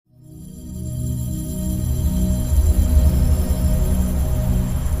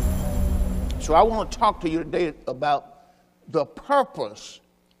So I want to talk to you today about the purpose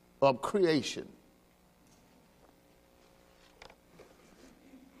of creation.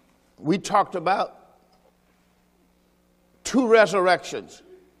 We talked about 2 resurrections.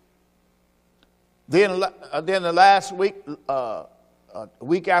 Then the last week, a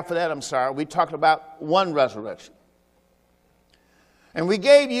week after that, we talked about 1 resurrection. And we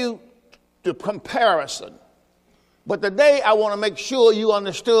gave you the comparison. But today I want to make sure you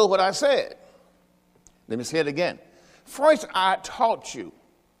understood what I said. Let me say it again. First, I taught you,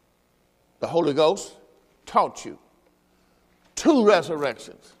 the Holy Ghost taught you 2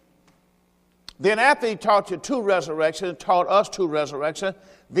 resurrections. Then after he taught you 2 resurrections, taught us 2 resurrections,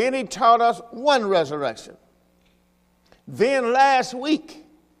 then he taught us 1 resurrection. Then last week,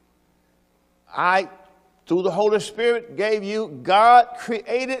 I, through the Holy Spirit, gave you God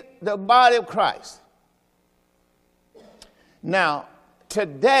created the body of Christ. Now,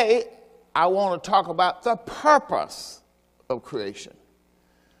 today, I want to talk about the purpose of creation.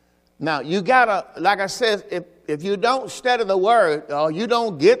 Now, you got to, like I said, if you don't study the word or you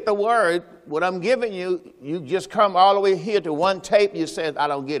don't get the word, what I'm giving you, you just come all the way here to 1 tape, you say, I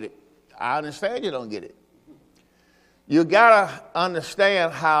don't get it. I understand you don't get it. You got to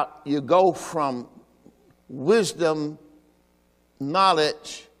understand how you go from wisdom,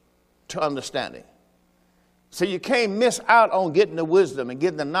 knowledge to understanding. So you can't miss out on getting the wisdom and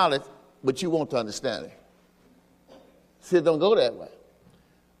getting the knowledge, but you want to understand it. See, it don't go that way.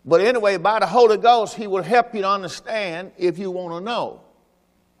 But anyway, by the Holy Ghost, he will help you to understand if you want to know.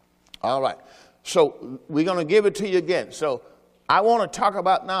 All right. So we're going to give it to you again. So I want to talk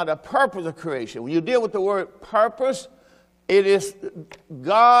about now the purpose of creation. When you deal with the word purpose, it is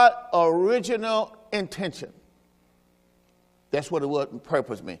God's original intention. That's what the word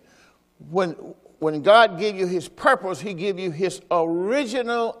purpose means. When God gives you his purpose, he gives you his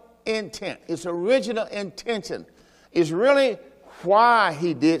original intent. His original intention is really why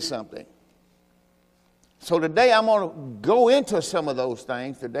he did something. So today I'm going to go into some of those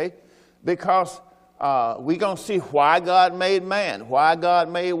things today because we're going to see why God made man, why God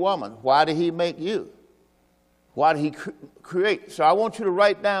made woman, why did he make you, why did he create. So I want you to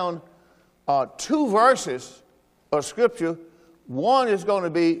write down 2 verses of scripture. One is going to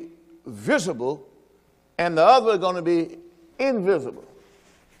be visible and the other is going to be invisible.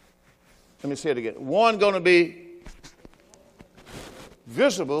 Let me say it again. One going to be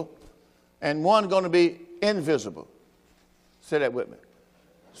visible and one going to be invisible. Say that with me.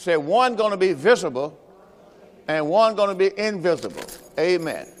 Say one going to be visible and one going to be invisible.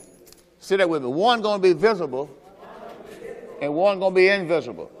 Amen. Say that with me. One going to be visible and one going to be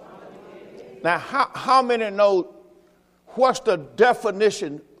invisible. Now, how many know what's the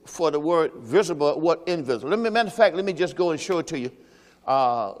definition for the word visible, what invisible? Matter of fact, let me just go and show it to you.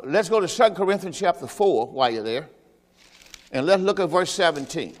 Let's go to 2 Corinthians chapter 4 while you're there. And let's look at verse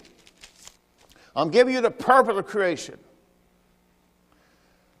 17. I'm giving you the purpose of creation.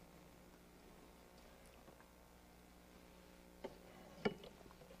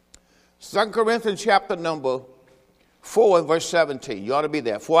 Second Corinthians chapter number 4 and verse 17. You ought to be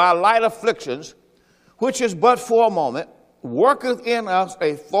there. For our light afflictions, which is but for a moment, worketh in us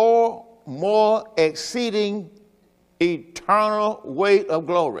a far more exceeding eternal weight of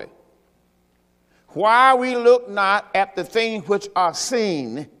glory. Why we look not at the things which are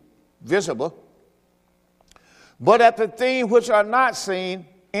seen, visible, but at the things which are not seen,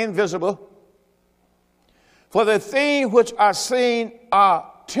 invisible. For the things which are seen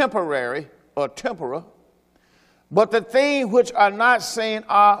are temporary or temporal, but the things which are not seen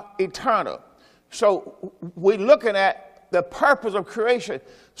are eternal. So we're looking at the purpose of creation.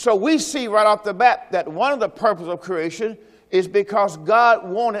 So we see right off the bat that one of the purposes of creation is because God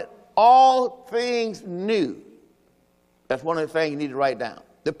wanted all things new. That's one of the things you need to write down.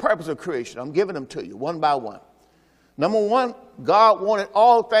 The purpose of creation. I'm giving them to you one by one. Number 1, God wanted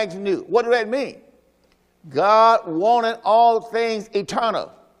all things new. What does that mean? God wanted all things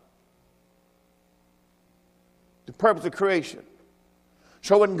eternal. The purpose of creation.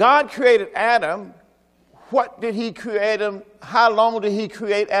 So when God created Adam, what did he create him? How long did he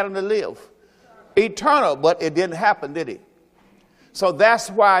create Adam to live? Eternal, but it didn't happen, did it? So that's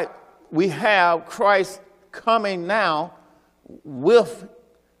why we have Christ coming now with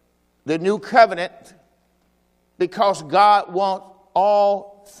the new covenant, because God wants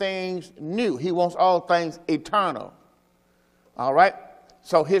all things new. He wants all things eternal. All right?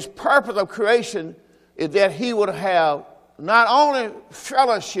 So his purpose of creation is that he would have not only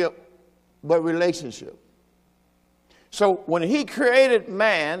fellowship, but relationship. So when he created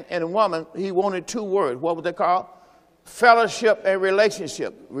man and woman, he wanted 2 words. What was they called? fellowship and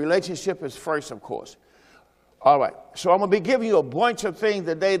relationship. Relationship is first, of course. All right. So I'm going to be giving you a bunch of things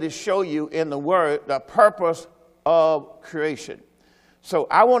today to show you in the Word the purpose of creation. So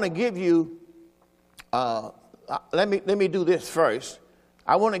I want to give you, let me do this first.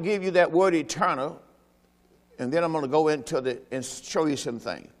 I want to give you that word eternal, and then I'm going to go into and show you some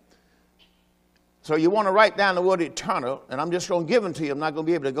things. So you want to write down the word eternal, and I'm just going to give them to you. I'm not going to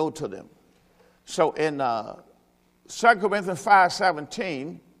be able to go to them. So in 2 Corinthians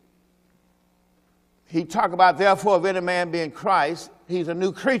 5:17, he talked about, therefore, if any man be in Christ, he's a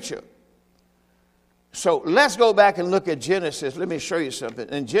new creature. So let's go back and look at Genesis. Let me show you something.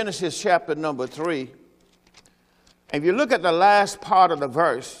 In Genesis chapter number 3, if you look at the last part of the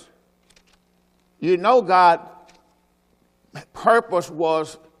verse, you know God's purpose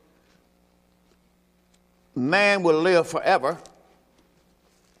was man will live forever.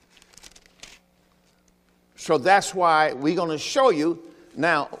 So that's why we're going to show you.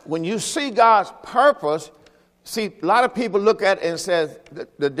 Now, when you see God's purpose, see, a lot of people look at it and says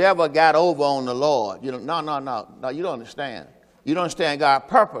the devil got over on the Lord. You know, no, you don't understand. You don't understand God's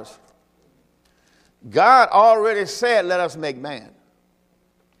purpose. God already said, let us make man.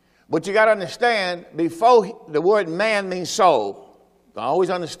 But you got to understand, before the word man means soul. I always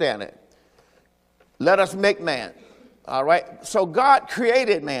understand it. Let us make man. All right. So God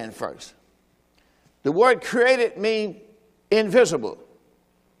created man first. The word created means invisible.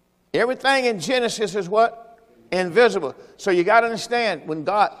 Everything in Genesis is what? Invisible. So you got to understand, when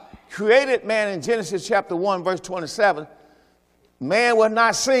God created man in Genesis chapter 1, verse 27, man was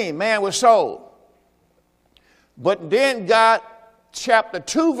not seen, man was soul. But then God, chapter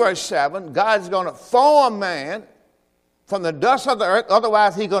 2, verse 7, God's going to form man from the dust of the earth.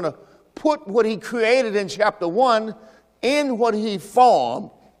 Otherwise, he's going to put what he created in chapter 1 in what he formed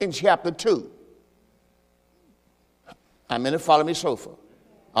in chapter 2. I'm in it, follow me so far.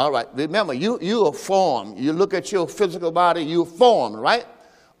 All right. Remember, you are formed. You look at your physical body, you're formed, right?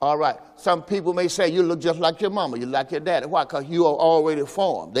 All right. Some people may say you look just like your mama, you like your daddy. Why? Because you are already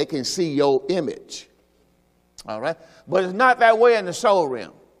formed. They can see your image. All right. But it's not that way in the soul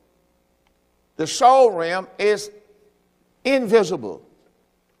realm. The soul realm is invisible.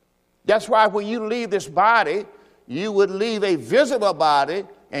 That's why when you leave this body, you would leave a visible body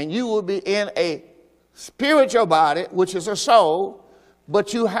and you will be in a spiritual body, which is a soul,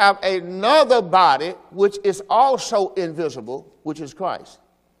 but you have another body, which is also invisible, which is Christ.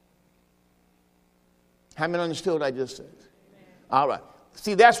 How many understood what I just said? Amen. All right.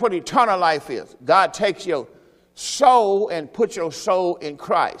 See, that's what eternal life is. God takes your soul and puts your soul in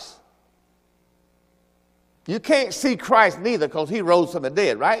Christ. You can't see Christ neither because he rose from the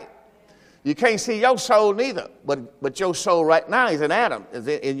dead, right? You can't see your soul neither, but your soul right now is an atom, is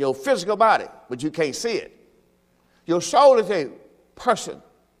in your physical body, but you can't see it. Your soul is a person.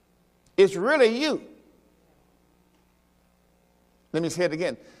 It's really you. Let me say it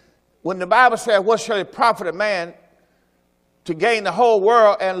again. When the Bible says, what shall it profit a man to gain the whole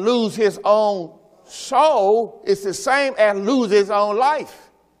world and lose his own soul, it's the same as lose his own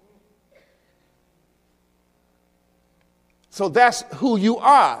life. So that's who you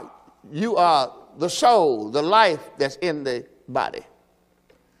are. You are the soul, the life that's in the body.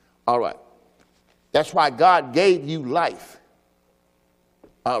 All right. That's why God gave you life.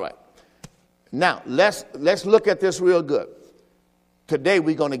 All right. Now, let's look at this real good. Today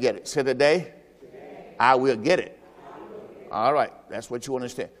we're going to get it. Say today, I will get it. All right. That's what you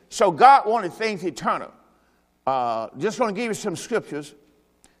understand. So God wanted things eternal. Just want to give you some scriptures.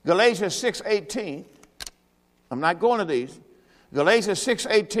 Galatians 6:18. I'm not going to these. Galatians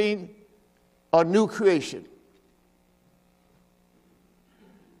 6:18, a new creation.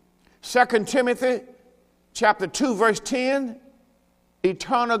 2 Timothy chapter 2, verse 10,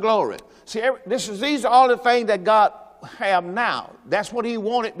 eternal glory. See, these are all the things that God have now. That's what he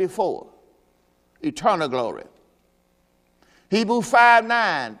wanted before. Eternal glory. Hebrews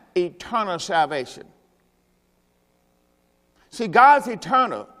 5:9, eternal salvation. See, God's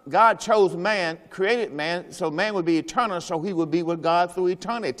eternal. God chose man, created man, so man would be eternal, so he would be with God through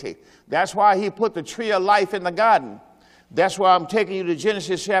eternity. That's why he put the tree of life in the garden. That's why I'm taking you to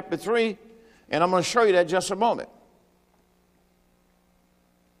Genesis chapter 3, and I'm going to show you that in just a moment.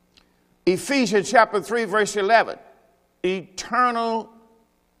 Ephesians chapter 3, verse 11, eternal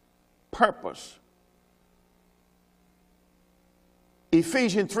purpose.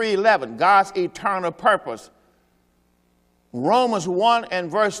 Ephesians 3:11, God's eternal purpose. Romans 1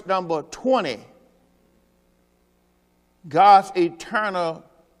 and verse number 20, God's eternal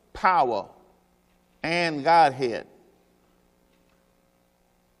power and Godhead.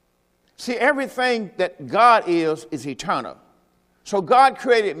 See, everything that God is eternal. So God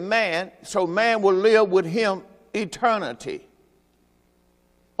created man, so man will live with him eternity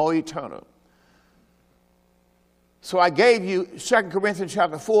or eternal. So I gave you 2 Corinthians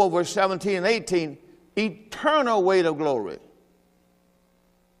chapter 4, verse 17 and 18, eternal weight of glory.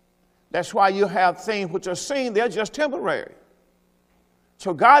 That's why you have things which are seen, they're just temporary.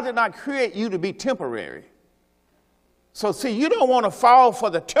 So God did not create you to be temporary. So see, you don't want to fall for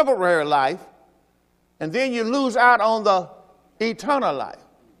the temporary life, and then you lose out on the eternal life.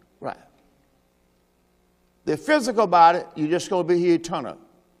 Right. The physical body, you're just going to be here eternal.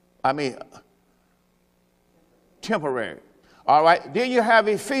 Temporary. All right. Then you have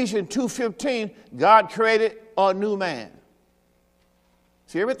Ephesians 2:15, God created a new man.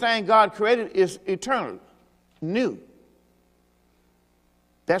 See, everything God created is eternal, new.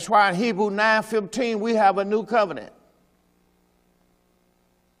 That's why in Hebrews 9:15 we have a new covenant.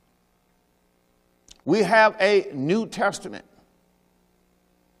 We have a New Testament.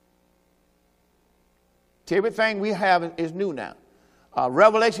 See, everything we have is new now.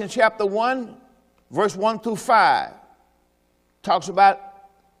 Revelation chapter 1, verse 1 through 5 talks about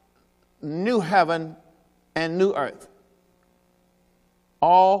new heaven and new earth.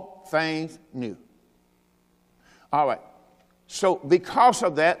 All things new. All right. So because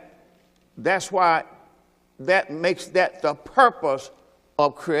of that, that's why that makes that the purpose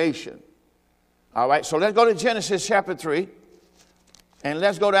of creation. All right. So let's go to Genesis chapter 3, and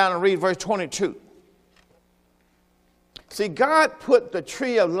let's go down and read verse 22. See, God put the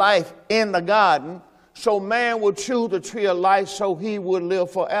tree of life in the garden so man would choose the tree of life so he would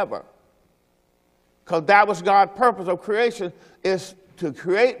live forever. Because that was God's purpose of creation, is to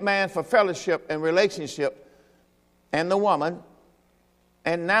create man for fellowship and relationship and the woman.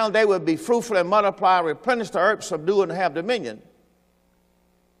 And now they would be fruitful and multiply, replenish the earth, subdue and have dominion.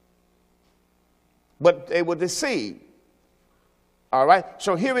 But they were deceived. All right.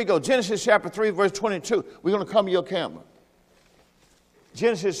 So here we go. Genesis chapter 3, verse 22. We're going to come to your camera.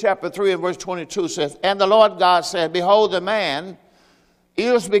 Genesis chapter 3 and verse 22 says, and the Lord God said, behold, the man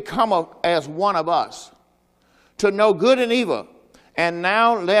is become as one of us, to know good and evil. And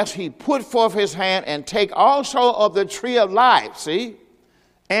now lest he put forth his hand and take also of the tree of life, see,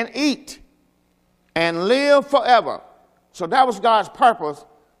 and eat and live forever. So that was God's purpose,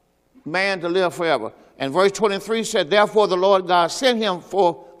 man to live forever. And verse 23 said, therefore the Lord God sent him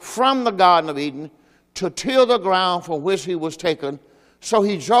forth from the Garden of Eden to till the ground from which he was taken. So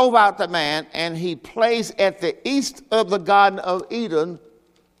he drove out the man, and he placed at the east of the Garden of Eden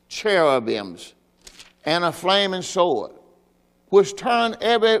cherubims and a flaming sword, which turned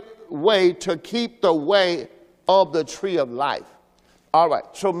every way to keep the way of the tree of life. All right,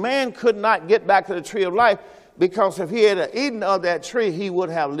 so man could not get back to the tree of life, because if he had eaten of that tree, he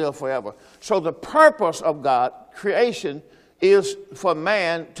would have lived forever. So the purpose of God, creation, is for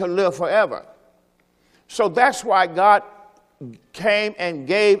man to live forever. So that's why God came and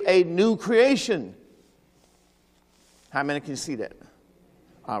gave a new creation. How many can see that?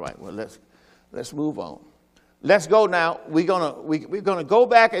 All right, well, let's move on. Let's go now. We're gonna go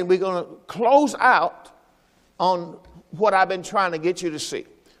back, and we're gonna close out on what I've been trying to get you to see.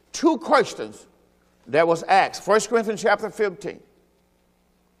 Two questions that was asked. 1 Corinthians chapter 15.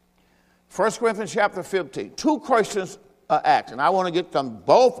 1 Corinthians chapter 15. Two questions are asked, and I want to get them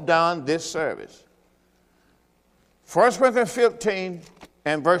both done this service. 1 Corinthians 15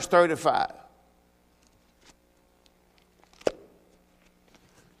 and verse 35.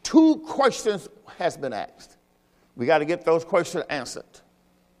 Two questions has been asked. We got to get those questions answered.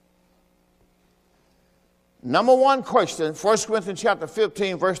 Number one question, 1 Corinthians chapter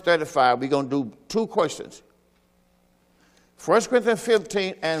 15, verse 35. We're going to do two questions. 1 Corinthians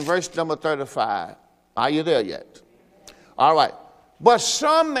 15 and verse number 35. Are you there yet? All right. But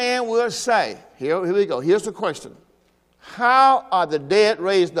some man will say, here we go. Here's the question. How are the dead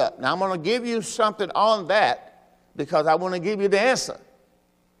raised up? Now, I'm going to give you something on that because I want to give you the answer.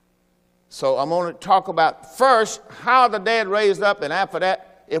 So I'm going to talk about first how the dead raised up, and after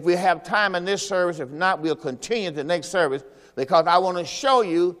that, if we have time in this service, if not, we'll continue the next service, because I want to show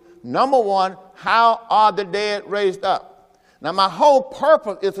you, number one, how are the dead raised up? Now, my whole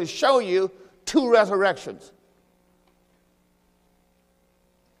purpose is to show you two resurrections.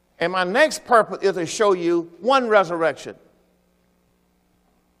 And my next purpose is to show you one resurrection.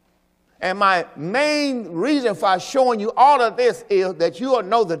 And my main reason for showing you all of this is that you will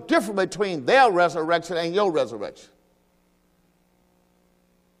know the difference between their resurrection and your resurrection.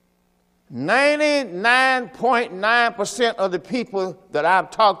 99.9% of the people that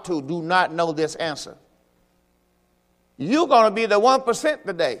I've talked to do not know this answer. You're going to be the 1%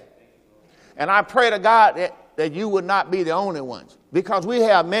 today. And I pray to God that you would not be the only ones, because we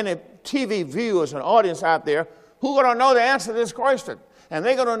have many TV viewers and audience out there who are going to know the answer to this question. And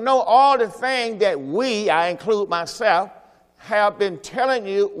they're going to know all the things that I include myself, have been telling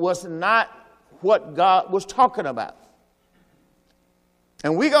you was not what God was talking about.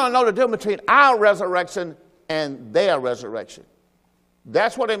 And we're going to know the difference between our resurrection and their resurrection.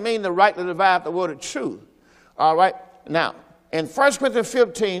 That's what it means to rightly divide the word of truth. All right? Now, in 1 Corinthians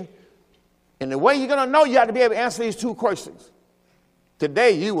 15, and the way you're going to know, you have to be able to answer these two questions.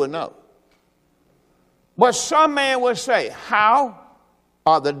 Today, you will know. But some man will say, how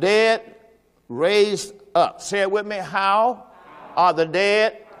are the dead raised up? Say it with me. How are the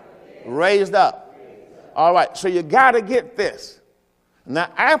dead raised up? All right, so you got to get this.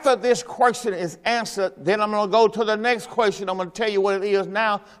 Now, after this question is answered, then I'm going to go to the next question. I'm going to tell you what it is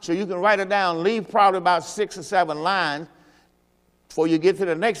now so you can write it down. Leave probably about 6 or 7 lines before you get to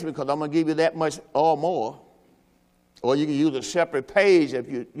the next one, because I'm going to give you that much or more. Or you can use a separate page if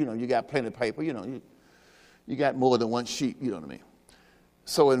you got plenty of paper. You got more than one sheet, you know what I mean.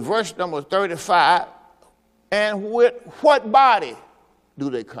 So in verse number 35, and with what body do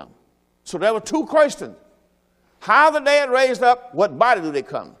they come? So there were two questions. How the dead raised up, what body do they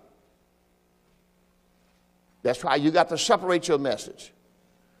come? That's why you got to separate your message.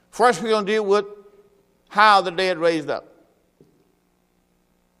 First, we're going to deal with how the dead raised up.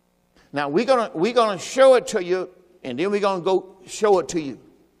 Now, we're going to show it to you, and then we're going to go show it to you.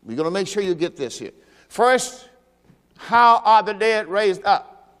 We're going to make sure you get this here. First, how are the dead raised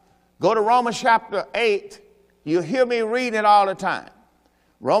up? Go to Romans chapter 8. You hear me reading it all the time.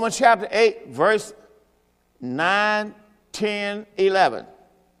 Romans chapter 8, verse 9, 10, 11.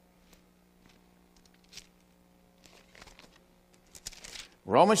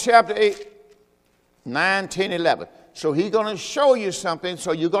 Romans chapter 8, 9, 10, 11. So he's going to show you something,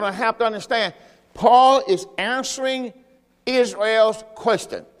 so you're going to have to understand. Paul is answering Israel's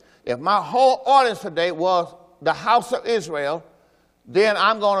question. If my whole audience today was the house of Israel, then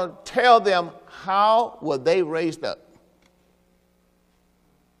I'm going to tell them how were they raised up.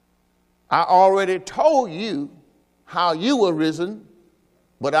 I already told you how you were risen,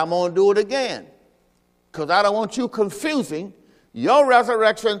 but I'm going to do it again, because I don't want you confusing your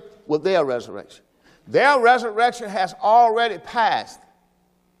resurrection with their resurrection. Their resurrection has already passed.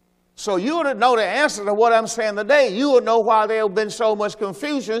 So you would know the answer to what I'm saying today. You would know why there have been so much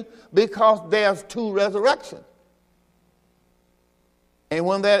confusion, because there's two resurrections. And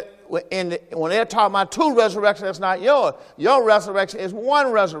when they're talking about two resurrections, that's not yours. Your resurrection is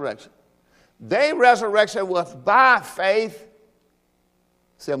one resurrection. Their resurrection was by faith.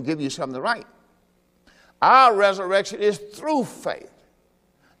 See, I'm giving you something to write. Our resurrection is through faith.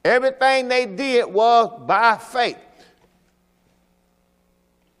 Everything they did was by faith.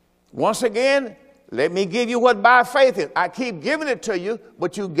 Once again, let me give you what by faith is. I keep giving it to you,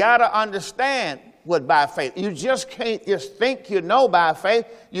 but you got to understand what by faith. You just can't just think you know by faith.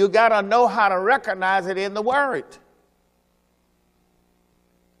 You got to know how to recognize it in the Word.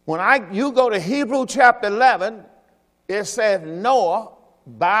 When you go to Hebrews chapter 11, it says Noah,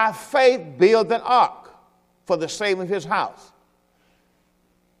 by faith, built an ark for the saving of his house.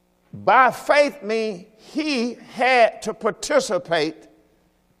 By faith means he had to participate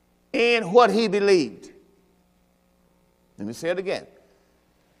in what he believed. Let me say it again.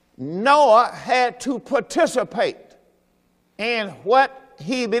 Noah had to participate in what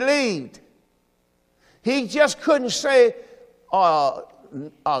he believed. He just couldn't say,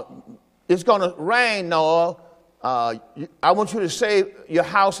 it's going to rain, Noah. I want you to save your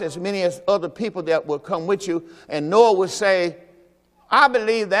house as many as other people that will come with you. And Noah would say, I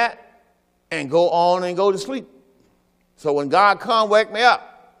believe that, and go on and go to sleep. So when God come, wake me up.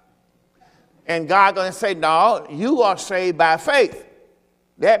 And God going to say, no, you are saved by faith.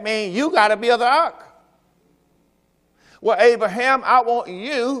 That means you got to build the ark. Well, Abraham, I want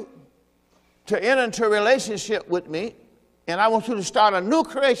you to enter into a relationship with me, and I want you to start a new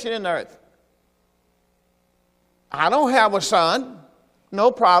creation in the earth. I don't have a son,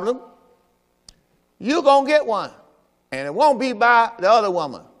 no problem. You're going to get one, and it won't be by the other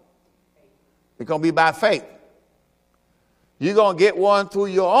woman. It's going to be by faith. You're going to get one through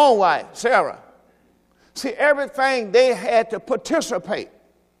your own wife, Sarah. See, everything they had to participate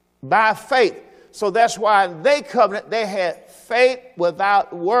by faith. So that's why in their covenant, they had faith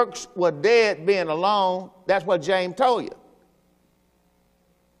without works were dead, being alone. That's what James told you.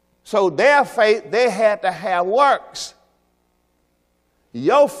 So their faith, they had to have works.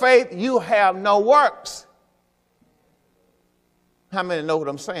 Your faith, you have no works. How many know what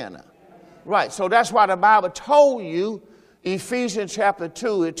I'm saying now? Right, so that's why the Bible told you, Ephesians chapter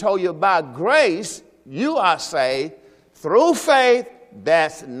 2, it told you by grace you are saved through faith,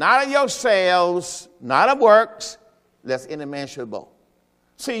 that's not of yourselves, not of works, lest any man should boast.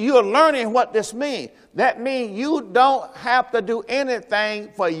 See, you're learning what this means. That means you don't have to do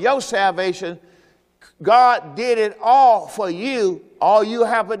anything for your salvation. God did it all for you. All you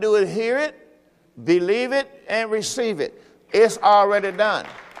have to do is hear it, believe it, and receive it. It's already done.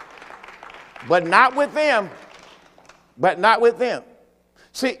 But not with them. But not with them.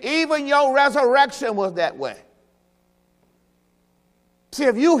 See, even your resurrection was that way. See,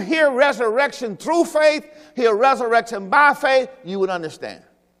 if you hear resurrection through faith, hear resurrection by faith, you would understand.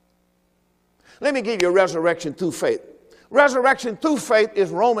 Let me give you a resurrection through faith. Resurrection through faith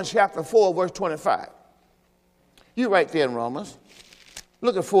is Romans chapter 4, verse 25. You right there in Romans.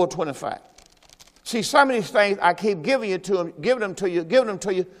 Look at 4:25. See, some of these things I keep giving them to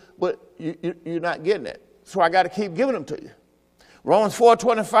you, but you're not getting it. So I got to keep giving them to you. Romans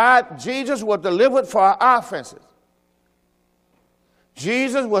 4:25, Jesus was delivered for our offenses.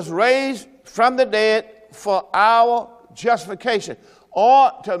 Jesus was raised from the dead for our justification,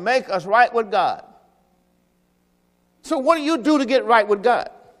 or to make us right with God. So what do you do to get right with God?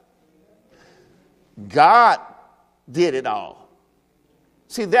 God did it all.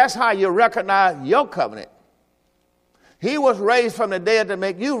 See, that's how you recognize your covenant. He was raised from the dead to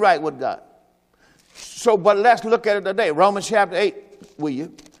make you right with God. So, but let's look at it today. Romans chapter 8, will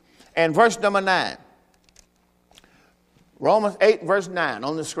you? And verse number 9. Romans 8, verse 9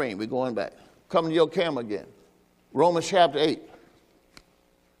 on the screen. We're going back. Come to your camera again. Romans chapter 8.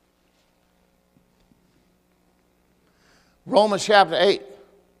 Romans chapter 8.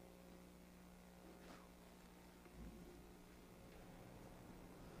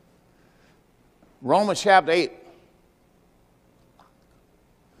 Romans chapter 8.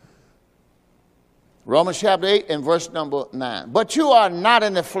 Romans chapter 8 and verse number 9. But you are not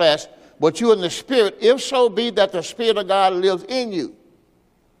in the flesh, but you are in the spirit, if so be that the Spirit of God lives in you.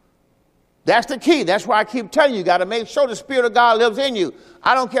 That's the key. That's why I keep telling you, you got to make sure the Spirit of God lives in you.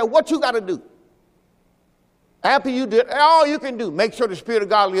 I don't care what you got to do. After you did all you can do, make sure the Spirit of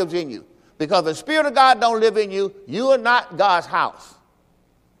God lives in you. Because if the Spirit of God don't live in you, you are not God's house.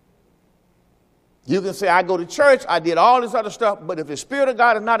 You can say, I go to church, I did all this other stuff, but if the Spirit of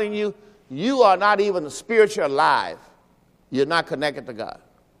God is not in you, you are not even spiritually alive. You're not connected to God.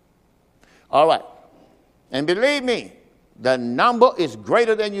 All right. And believe me, the number is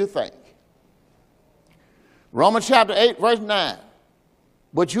greater than you think. Romans chapter 8, verse 9.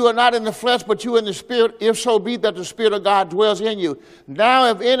 But you are not in the flesh, but you are in the spirit, if so be that the Spirit of God dwells in you. Now,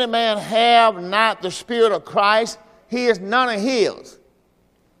 if any man have not the Spirit of Christ, he is none of his.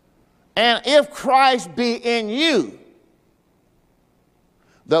 And if Christ be in you,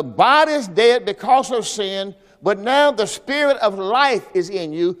 the body is dead because of sin, but now the Spirit of life is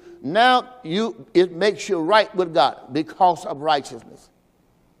in you. Now it makes you right with God because of righteousness.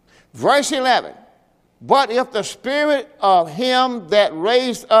 Verse 11. But if the Spirit of him that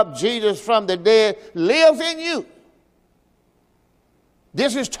raised up Jesus from the dead lives in you.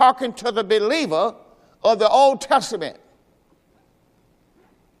 This is talking to the believer of the Old Testament.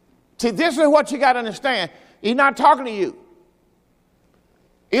 See, this is what you got to understand. He's not talking to you.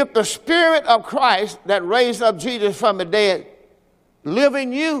 If the Spirit of Christ that raised up Jesus from the dead live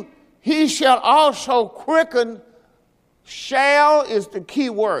in you, he shall also quicken. Shall is the key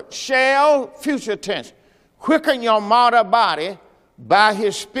word. Shall, future tense. Quicken your mortal body by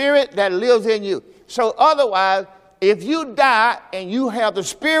his Spirit that lives in you. So otherwise, if you die and you have the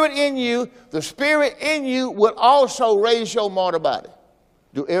Spirit in you, the Spirit in you will also raise your mortal body.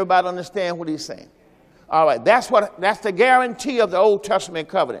 Do everybody understand what he's saying? All right, that's the guarantee of the Old Testament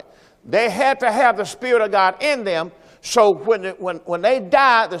covenant. They had to have the Spirit of God in them, so when they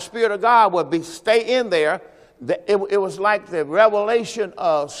died, the Spirit of God would stay in there. It was like the revelation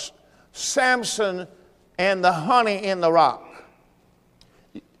of Samson and the honey in the rock.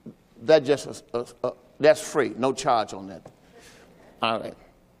 That just that's free, no charge on that. All right.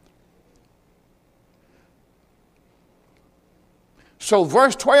 So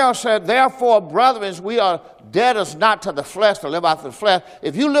verse 12 said, therefore, brethren, we are debtors not to the flesh to live after the flesh.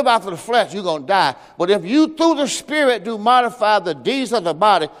 If you live after the flesh, you're going to die. But if you through the Spirit do modify the deeds of the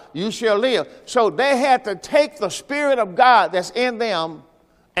body, you shall live. So they had to take the Spirit of God that's in them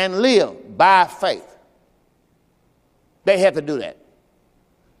and live by faith. They had to do that.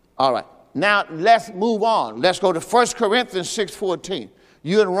 All right. Now let's move on. Let's go to 1 Corinthians 6:14.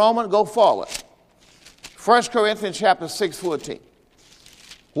 You in Romans, go forward. 1 Corinthians chapter 6:14.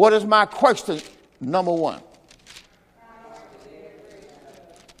 What is my question? Number one.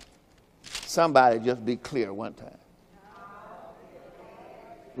 Somebody just be clear one time.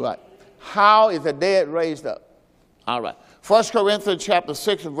 Right. How is the dead raised up? All right. 1 Corinthians chapter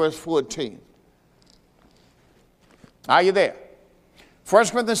 6 and verse 14. Are you there? 1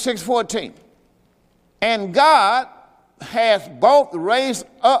 Corinthians 6:14. And God has both raised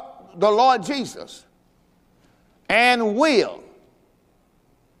up the Lord Jesus and will.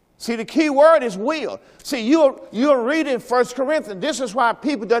 See, the key word is will. See, you're reading 1 Corinthians. This is why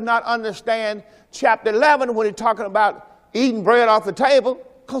people do not understand chapter 11 when he's talking about eating bread off the table,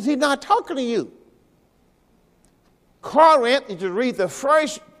 because he's not talking to you. Corinth, if you read the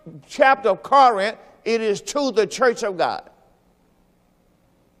first chapter of Corinth, it is to the church of God.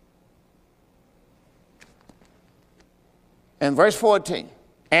 And verse 14,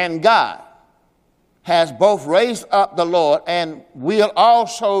 and God has both raised up the Lord and will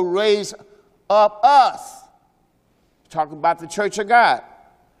also raise up us. Talking about the church of God.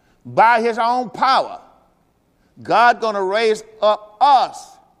 By his own power. God going to raise up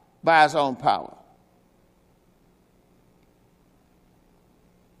us by his own power.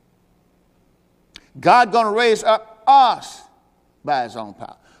 God going to raise up us by his own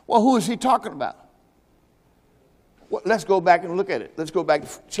power. Well, who is he talking about? Well, let's go back and look at it. Let's go back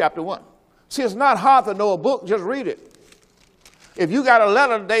to chapter 1. See, it's not hard to know a book. Just read it. If you got a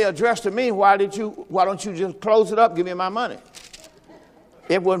letter today addressed to me, why don't you just close it up, give me my money?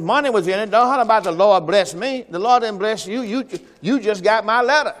 If when money was in it, don't talk about the Lord bless me. The Lord didn't bless you. You just got my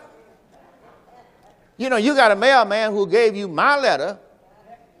letter. You know, you got a mailman who gave you my letter,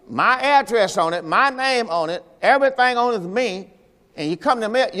 my address on it, my name on it, everything on it is me. And you come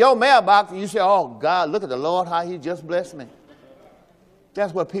to your mailbox and you say, oh, God, look at the Lord, how he just blessed me.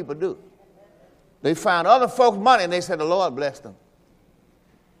 That's what people do. They found other folks' money and they said the Lord blessed them.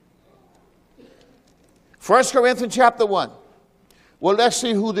 1 Corinthians chapter 1. Well, let's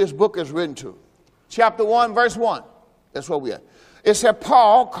see who this book is written to. Chapter 1, verse 1. That's where we are. It said,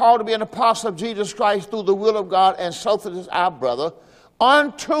 Paul, called to be an apostle of Jesus Christ through the will of God, and Sosthenes our brother,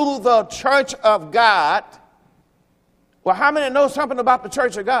 unto the church of God. Well, how many know something about the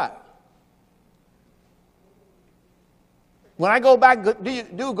church of God? When I go back to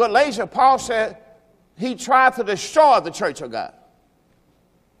do Galatia, Paul said he tried to destroy the church of God.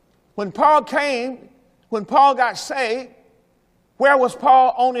 When Paul got saved, where was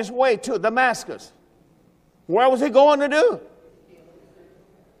Paul on his way to? Damascus. Where was he going to do?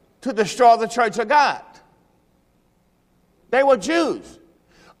 To destroy the church of God. They were Jews.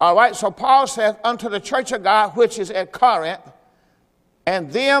 All right, so Paul says, unto the church of God, which is at Corinth,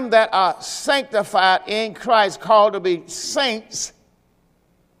 and them that are sanctified in Christ, called to be saints,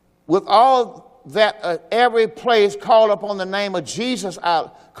 with all that every place call upon the name of Jesus,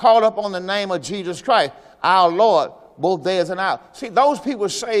 call upon the name of Jesus Christ, our Lord, both theirs and ours. See, those people are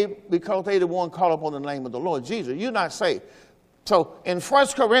saved because they the one call upon the name of the Lord Jesus. You're not saved. So in 1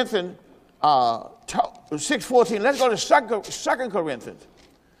 Corinthians 6:14, let's go to 2 Corinthians.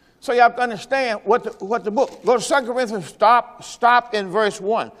 So you have to understand what the book. Go to 2 Corinthians, stop in verse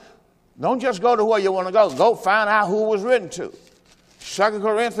 1. Don't just go to where you want to go. Go find out who it was written to. 2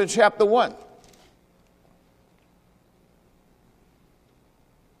 Corinthians chapter 1.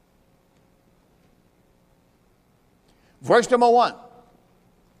 Verse number 1.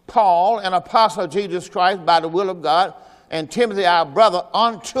 Paul, an apostle of Jesus Christ by the will of God, and Timothy our brother,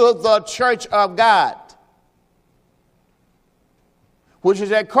 unto the church of God, which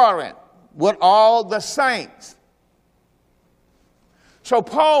is at Corinth, with all the saints. So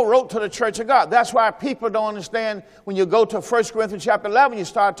Paul wrote to the church of God. That's why people don't understand when you go to 1 Corinthians chapter 11, you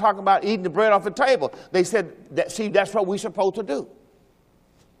start talking about eating the bread off the table. They said, see, that's what we're supposed to do.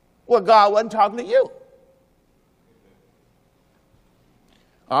 Well, God wasn't talking to you.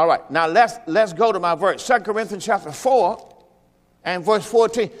 All right, now let's go to my verse. 2 Corinthians chapter 4 and verse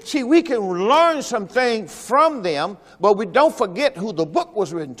 14. See, we can learn something from them, but we don't forget who the book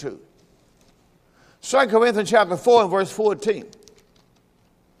was written to. 2 Corinthians chapter 4 and verse 14.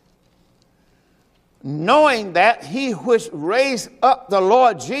 Knowing that he which raised up the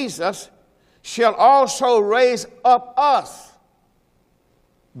Lord Jesus shall also raise up us.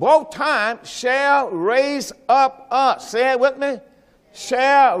 Both times, shall raise up us. Say it with me.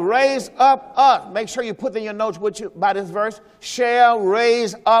 Shall raise up us. Make sure you put in your notes by this verse. Shall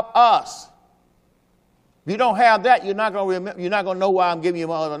raise up us. If you don't have that, you're not going to know why I'm giving you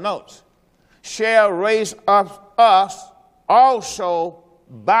my other notes. Shall raise up us also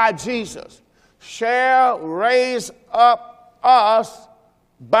by Jesus. Shall raise up us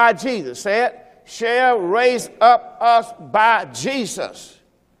by Jesus. Say it. Shall raise up us by Jesus,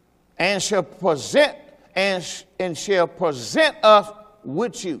 and shall present us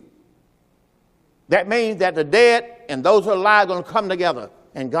with you. That means that the dead and those who are alive are going to come together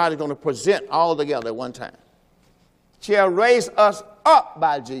And God is going to present all together at one time. Shall raise us up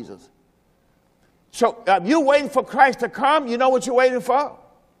by Jesus. So if you're waiting for Christ to come, you know what you're waiting for?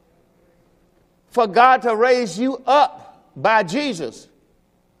 For God to raise you up by Jesus.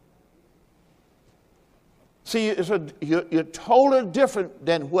 See, you're totally different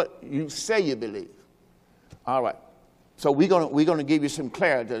than what you say you believe. All right. So we're gonna give you some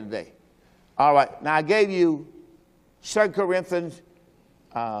clarity today. All right. Now I gave you 2 Corinthians.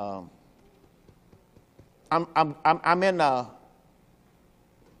 I'm in.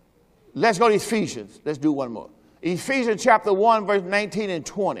 Let's go to Ephesians. Let's do one more. Ephesians chapter 1, verse 19 and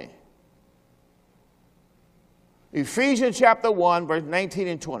 20. Ephesians chapter 1, verse 19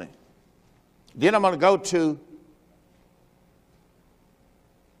 and 20. Then I'm going to go to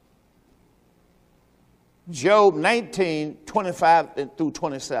Job 19, 25 through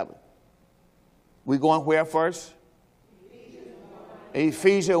 27. We going where first?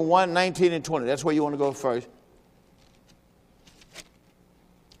 Ephesians 1, 19 and 20. That's where you want to go first.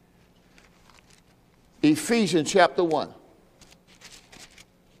 Ephesians chapter 1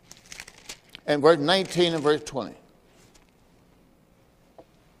 and verse 19 and verse 20.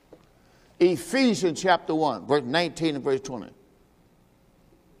 Ephesians chapter 1, verse 19 and verse 20.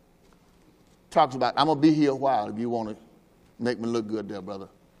 Talks about, I'm going to be here a while if you want to make me look good there, brother.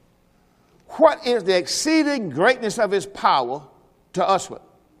 What is the exceeding greatness of his power to usward,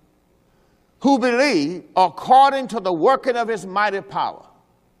 who believe according to the working of his mighty power,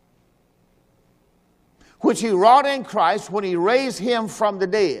 which he wrought in Christ when he raised him from the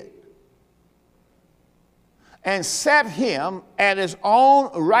dead and set him at his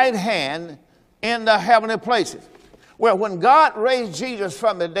own right hand in the heavenly places. Well, when God raised Jesus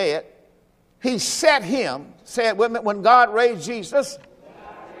from the dead, he set him, said, when God raised Jesus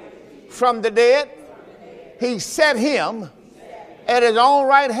from the dead, he set him at his own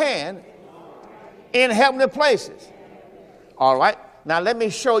right hand in heavenly places. All right. Now let me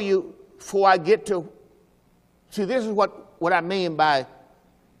show you before I get to, see, this is what I mean by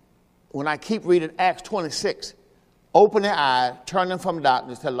when I keep reading Acts 26. Open their eyes, turn them from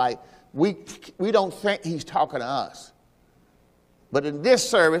darkness to light. We don't think he's talking to us. But in this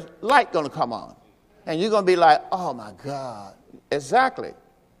service, light going to come on. And you're going to be like, oh my God. Exactly.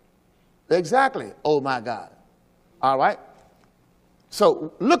 Exactly. Oh my God. All right.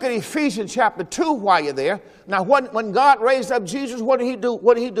 So look at Ephesians chapter 2 while you're there. Now, when God raised up Jesus, what did he do?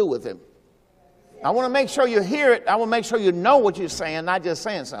 What did he do with him? I want to make sure you hear it. I want to make sure you know what you're saying, not just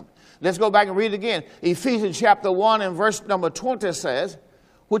saying something. Let's go back and read it again. Ephesians chapter 1 and verse number 20 says,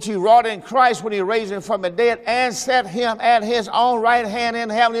 which he wrought in Christ when he raised him from the dead and set him at his own right hand in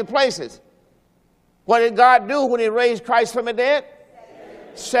heavenly places. What did God do when he raised Christ from the dead?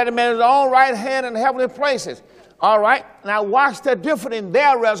 Set him at his own right hand in heavenly places. All right. Now watch the difference in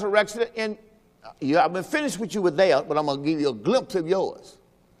their resurrection. I've been finished with you with theirs, but I'm going to give you a glimpse of yours.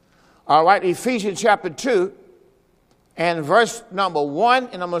 All right. Ephesians chapter 2 and verse number 1,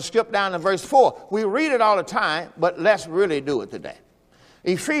 and I'm going to skip down to verse 4. We read it all the time, but let's really do it today.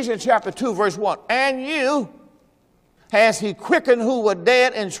 Ephesians chapter 2, verse 1. And you has he quickened who were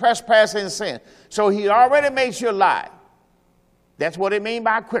dead in trespass and sin. So he already made you alive. That's what it means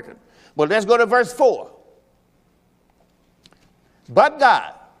by quicken. But let's go to verse 4. But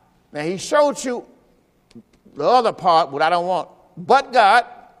God. Now he showed you the other part, what I don't want. But God,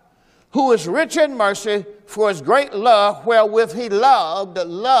 who is rich in mercy, for his great love, wherewith he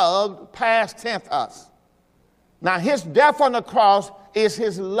loved past tense us. Now his death on the cross is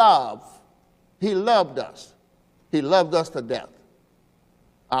his love. He loved us. He loved us to death.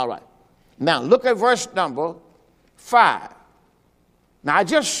 All right. Now look at verse number 5. Now I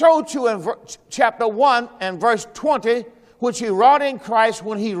just showed you in chapter 1 and verse 20, which he wrought in Christ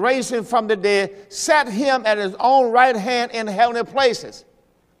when he raised him from the dead, set him at his own right hand in heavenly places.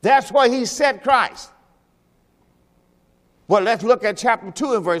 That's where he set Christ. Well, let's look at chapter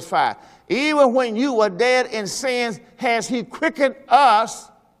 2 and verse 5. Even when you were dead in sins, has he quickened us.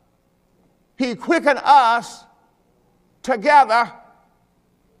 He quickened us together.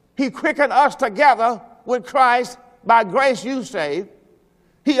 He quickened us together with Christ. By grace you saved.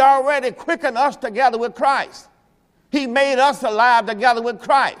 He already quickened us together with Christ. He made us alive together with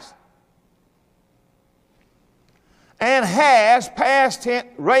Christ. And has, past tense,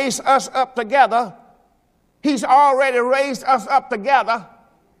 raised us up together. He's already raised us up together.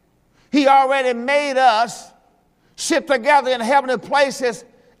 He already made us sit together in heavenly places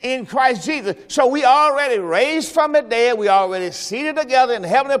in Christ Jesus. So we already raised from the dead. We already seated together in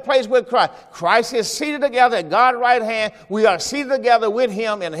heavenly place with Christ. Christ is seated together at God's right hand. We are seated together with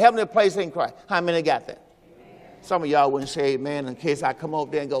him in heavenly place in Christ. How many got that? Some of y'all wouldn't say amen in case I come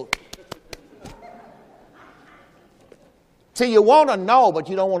over there and go. See, you want to know, but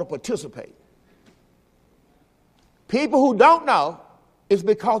you don't want to participate. People who don't know, it's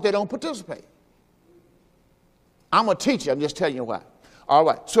because they don't participate. I'm a teacher. I'm just telling you why. All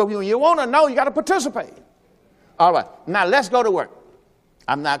right. So when you want to know, you got to participate. All right. Now, let's go to work.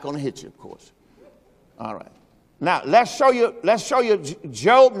 I'm not going to hit you, of course. All right. Now, let's show you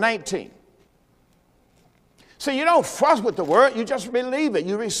Job 19. So you don't fuss with the word. You just believe it.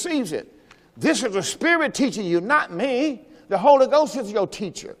 You receive it. This is the Spirit teaching you, not me. The Holy Ghost is your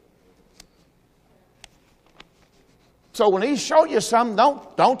teacher. So when he shows you something,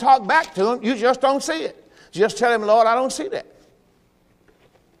 don't talk back to him. You just don't see it. Just tell him, Lord, I don't see that.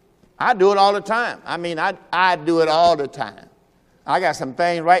 I do it all the time. I mean, I do it all the time. I got some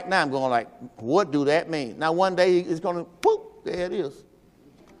things right now I'm going like, what do that mean? Now one day it's going to, whoop, there it is.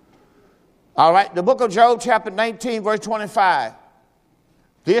 All right, the book of Job, chapter 19, verse 25.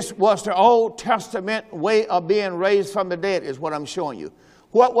 This was the Old Testament way of being raised from the dead, is what I'm showing you.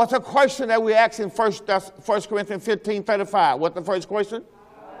 What was the question that we asked in 1 Corinthians 15, 35? What's the first question?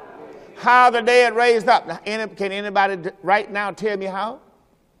 How the dead raised up. Can anybody right now tell me how?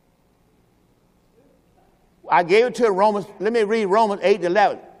 I gave it to Romans. Let me read Romans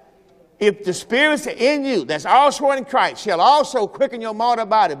 8:11. If the Spirit in you, that's also in Christ, shall also quicken your mortal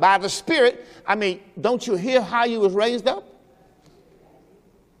body by the Spirit. I mean, don't you hear how you was raised up?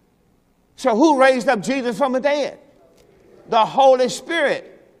 So who raised up Jesus from the dead? The Holy Spirit.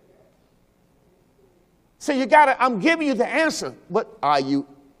 So you gotta, I'm giving you the answer, but are you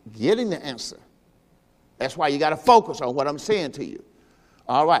getting the answer? That's why you gotta focus on what I'm saying to you.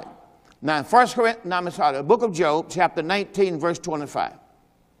 All right. Now in the book of Job, chapter 19, verse 25.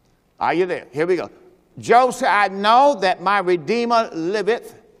 Are you there? Here we go. Job said, I know that my Redeemer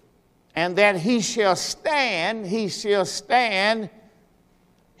liveth, and that he shall stand, he shall stand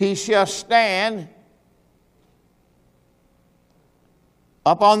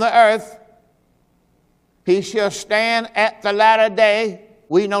up on the earth. He shall stand at the latter day.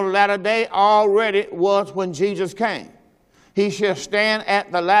 We know the latter day already was when Jesus came. He shall stand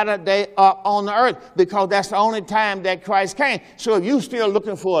at the latter day up on the earth, because that's the only time that Christ came. So if you're still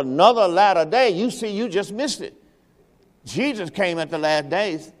looking for another latter day, you see you just missed it. Jesus came at the last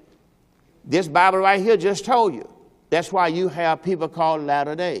days. This Bible right here just told you. That's why you have people called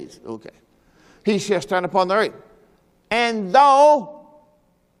latter days. Okay. He shall stand upon the earth. And though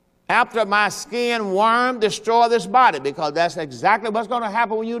after my skin worm destroy this body, because that's exactly what's going to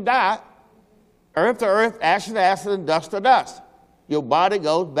happen when you die. Earth to earth, ashes to ashes, and dust to dust. Your body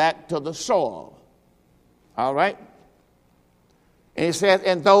goes back to the soil. All right? And he says,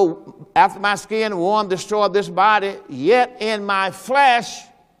 and though after my skin worm destroy this body, yet in my flesh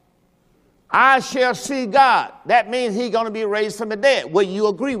I shall see God. That means he's going to be raised from the dead. Will you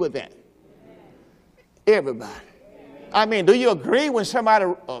agree with that? Everybody. I mean, do you agree when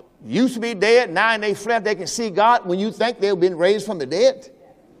somebody used to be dead, now in their flesh they can see God, when you think they've been raised from the dead?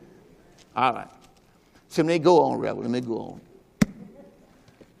 All right. So let me go on, Reverend. Let me go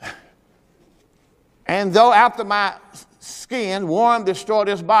on. And though after my skin worm destroy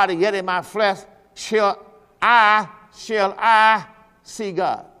this body, yet in my flesh shall I see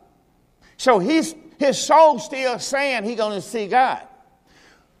God. So his soul still saying he's going to see God.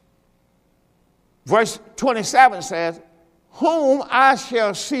 Verse 27 says, whom I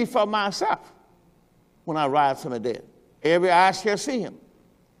shall see for myself when I rise from the dead. Every eye shall see him.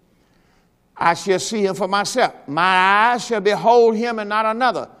 I shall see him for myself. My eyes shall behold him and not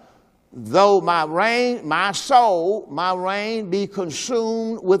another. Though my soul be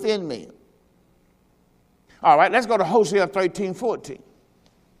consumed within me. All right, let's go to Hosea 13:14.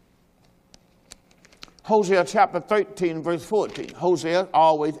 Hosea chapter 13, verse 14. Hosea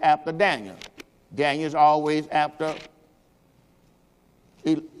always after Daniel. Daniel's always after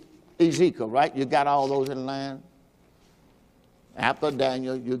Ezekiel, right? You got all those in line. After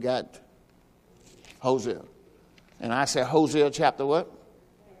Daniel, you got Hosea. And I said Hosea chapter what?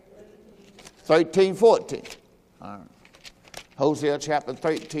 13, 14. All right. Hosea chapter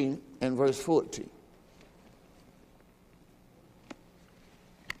 13 and verse 14.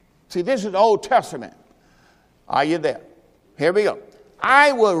 See, this is the Old Testament. Are you there? Here we go.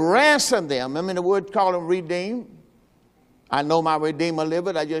 I will ransom them. I mean, the word called them redeem. I know my Redeemer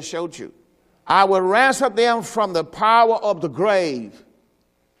liveth. I just showed you. I will ransom them from the power of the grave.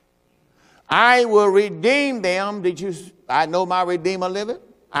 I will redeem them. I know my Redeemer liveth.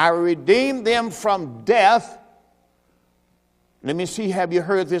 I will redeem them from death. Let me see, have you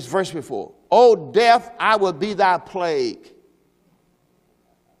heard this verse before? O death, I will be thy plague.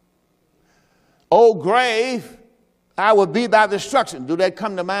 O grave, I will be thy destruction. Do that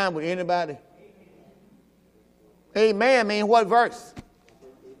come to mind with anybody? Amen mean what verse?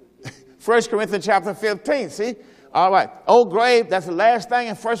 1 Corinthians chapter 15, see? All right. O grave, that's the last thing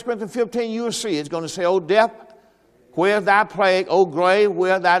in 1 Corinthians 15 you will see. It's going to say, O death, where's thy plague? O grave,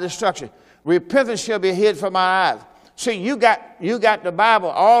 where's thy destruction? Repentance shall be hid from my eyes. See, you got the Bible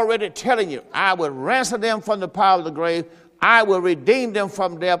already telling you, I will ransom them from the power of the grave. I will redeem them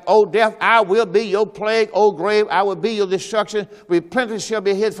from death. O death, I will be your plague. O grave, I will be your destruction. Repentance shall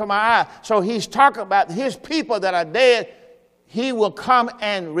be hid from my eyes. So he's talking about his people that are dead. He will come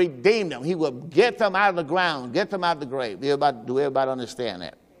and redeem them. He will get them out of the ground, get them out of the grave. Do everybody understand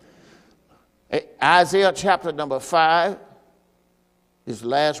that? Isaiah chapter number 5 is the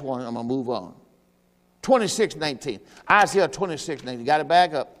last one. I'm going to move on. 26:19. Isaiah 26:19. Got it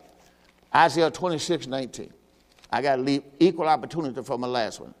back up. Isaiah 26:19. I got to leave equal opportunity for my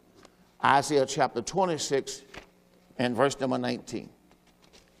last one. Isaiah chapter 26 and verse number 19.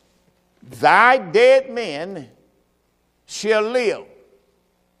 Thy dead men shall live.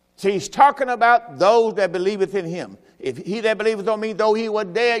 See, he's talking about those that believeth in him. If he that believeth on me, though he were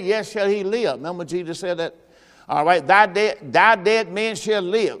dead, yet shall he live. Remember Jesus said that? All right, thy dead men shall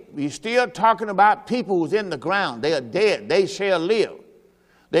live. He's still talking about people who's in the ground. They are dead. They shall live.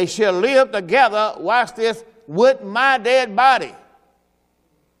 They shall live together, watch this, with my dead body.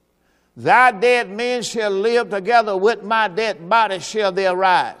 Thy dead men shall live together with my dead body shall they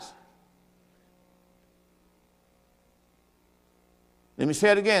arise. Let me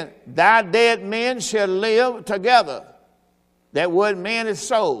say it again. Thy dead men shall live together. That word man is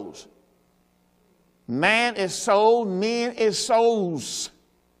souls. Man is soul, men is souls.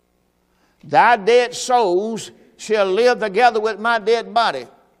 Thy dead souls shall live together with my dead body.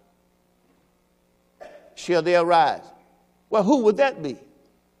 Shall they arise? Well, who would that be?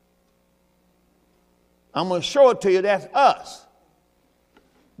 I'm going to show it to you. That's us.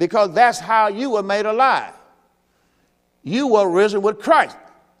 Because that's how you were made alive. You were risen with Christ.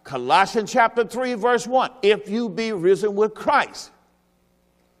 Colossians chapter 3 verse 1. If you be risen with Christ.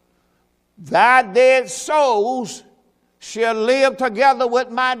 Thy dead souls shall live together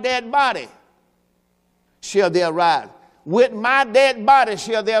with my dead body. Shall they arise? With my dead body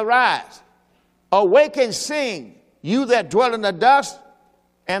shall they arise. Awake and sing, you that dwell in the dust,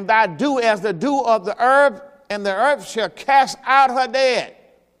 and thy dew as the dew of the earth, and the earth shall cast out her dead.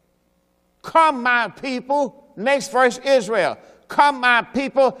 Come, my people. Next verse, Israel. Come, my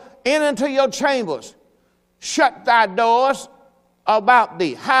people, in into your chambers. Shut thy doors about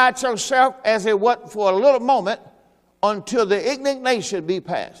thee. Hide yourself as it were for a little moment until the indignation be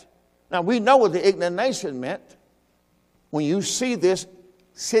past. Now, we know what the indignation meant. When you see this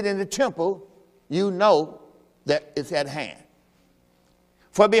sit in the temple, you know that it's at hand.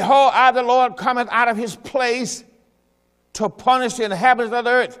 For behold, I, the Lord, cometh out of his place to punish the inhabitants of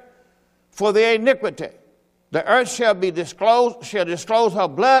the earth for their iniquity. The earth shall disclose her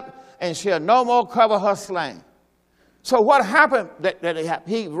blood, and shall no more cover her slain. So what happened?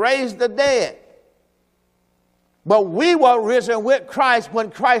 He raised the dead. But we were risen with Christ when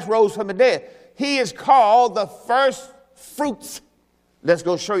Christ rose from the dead. He is called the first fruits. Let's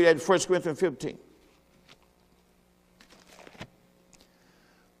go show you that in 1 Corinthians 15.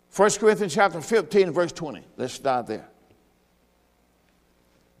 1 Corinthians chapter 15, verse 20. Let's start there.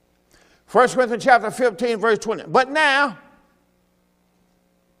 1 Corinthians chapter 15, verse 20. But now,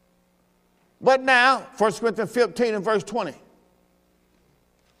 1 Corinthians 15 and verse 20.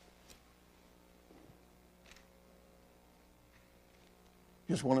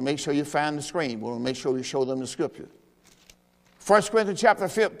 Just want to make sure you find the screen. We want to make sure we show them the scripture. 1 Corinthians chapter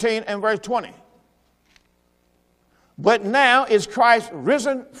 15 and verse 20. But now is Christ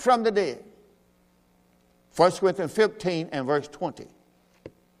risen from the dead. 1 Corinthians 15 and verse 20.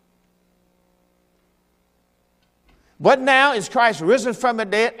 But now is Christ risen from the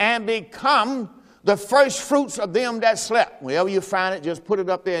dead and become the first fruits of them that slept. Wherever you find it, just put it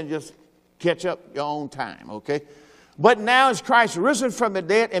up there and just catch up your own time, okay? But now is Christ risen from the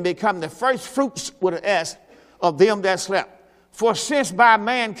dead and become the first fruits, with an S, of them that slept. For since by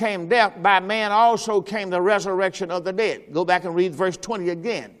man came death, by man also came the resurrection of the dead. Go back and read verse 20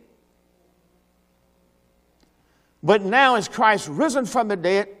 again. But now is Christ risen from the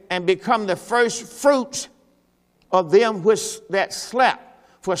dead and become the first fruits of them that slept.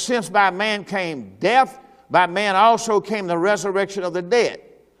 For since by man came death, by man also came the resurrection of the dead.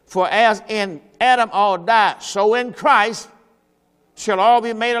 For as in Adam all died, so in Christ shall all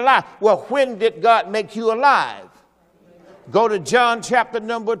be made alive. Well, when did God make you alive? Go to John chapter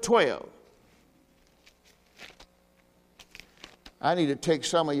number 12. I need to take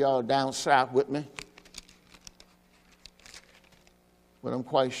some of y'all down south with me. but I'm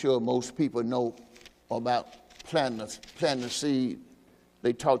quite sure most people know about planting the seed.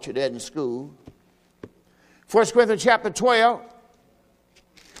 They taught you that in school. 1 Corinthians chapter 12.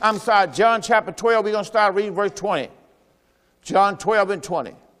 John chapter 12, we're going to start reading verse 20. John 12 and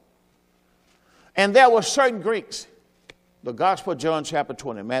 20. And there were certain Greeks, the Gospel of John chapter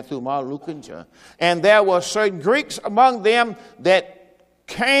 20, Matthew, Mark, Luke, and John. And there were certain Greeks among them that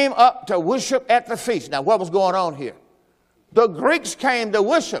came up to worship at the feast. Now, what was going on here? The Greeks came to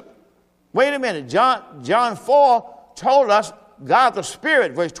worship. Wait a minute. John 4 told us God the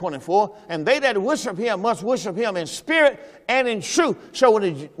Spirit, verse 24, and they that worship him must worship him in spirit and in truth. So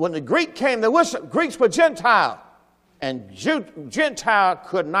when the Greek came to worship, Greeks were Gentile, and Gentile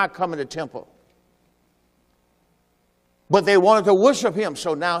could not come in the temple. But they wanted to worship him.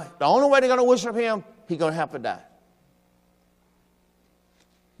 So now the only way they're going to worship him, he's going to have to die.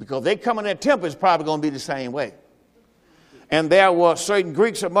 Because they come in that temple, it's probably going to be the same way. And there were certain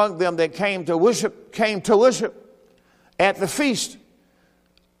Greeks among them that came to worship at the feast.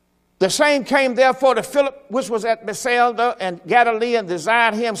 The same came therefore to Philip, which was at Bethsaida and Galilee, and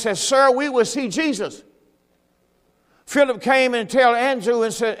desired him, said, Sir, we will see Jesus. Philip came and told Andrew,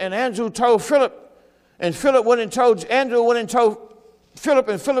 and Andrew told Philip. And Philip went and told Andrew, went and told Philip,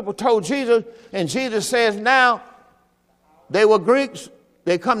 and Philip told Jesus. And Jesus says, now, they were Greeks.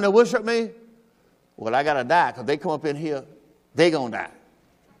 They come to worship me. Well, I got to die, because they come up in here, they going to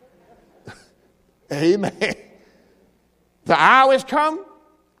die. Amen. The hour is come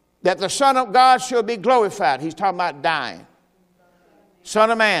that the Son of God shall be glorified. He's talking about dying.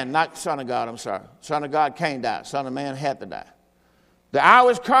 Son of man, not Son of God, I'm sorry. Son of God can't die. Son of man had to die. The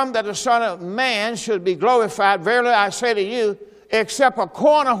hour is come that the Son of Man should be glorified. Verily I say to you, except a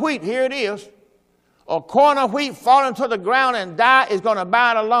corn of wheat, here it is, a corn of wheat falling to the ground and die is going to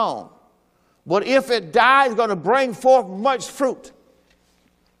abide alone. But if it dies, it's going to bring forth much fruit.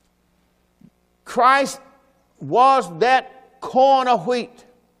 Christ was that corn of wheat.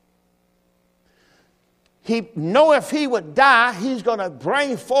 He know if he would die, he's going to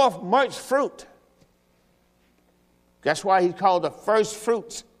bring forth much fruit. That's why he's called the first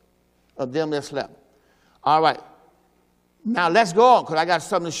fruits of them that slept. All right. Now let's go on, because I got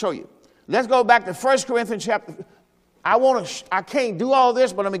something to show you. Let's go back to 1 Corinthians chapter. I can't do all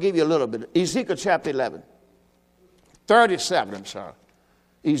this, but let me give you a little bit. Ezekiel chapter 11. 37, I'm sorry.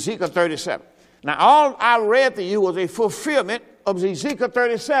 Ezekiel 37. Now all I read to you was a fulfillment of Ezekiel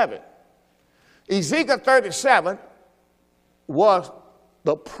 37. Ezekiel 37 was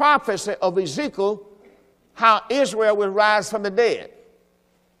the prophecy of Ezekiel, how Israel will rise from the dead.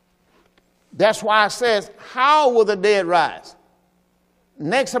 That's why it says, how will the dead rise?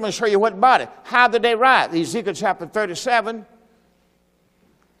 Next, I'm going to show you what body. How did they rise? Ezekiel chapter 37.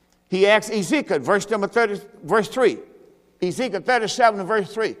 He asked Ezekiel, verse 3. Ezekiel 37 and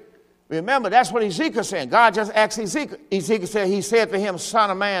verse 3. Remember, that's what Ezekiel said. God just asked Ezekiel. Ezekiel said, he said to him,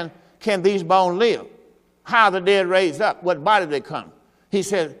 Son of man, can these bones live? How are the dead raised up? What body they come? He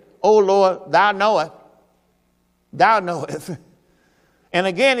said, O Lord, thou knowest. Thou knowest. And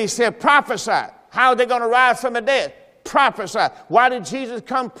again he said, prophesy. How are they going to rise from the dead? Prophesy. Why did Jesus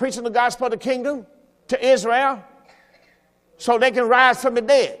come preaching the gospel of the kingdom to Israel? So they can rise from the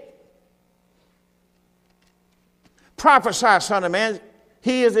dead. Prophesy, Son of man.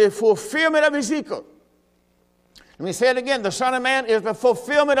 He is the fulfillment of Ezekiel. Let me say it again. The Son of Man is the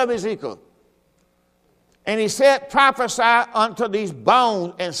fulfillment of Ezekiel. And he said, prophesy unto these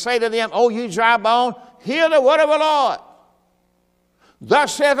bones and say to them, O you dry bone, hear the word of the Lord.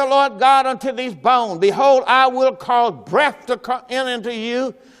 Thus saith the Lord God unto these bones, behold, I will cause breath to come in into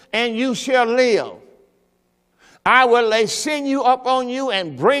you, and you shall live. I will lay sinew upon you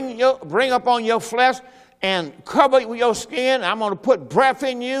and bring upon your flesh and cover your skin. I'm going to put breath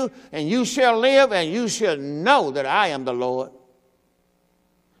in you, and you shall live, and you shall know that I am the Lord.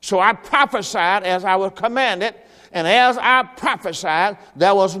 So I prophesied as I was commanded, and as I prophesied,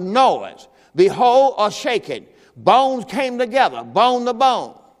 there was noise. Behold, a shaking. Bones came together, bone to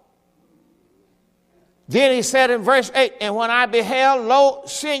bone. Then he said in verse 8, and when I beheld, lo,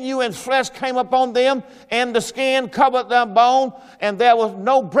 sinew and flesh came upon them, and the skin covered their bone, and there was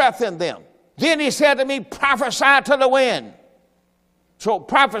no breath in them. Then he said to me, prophesy to the wind. So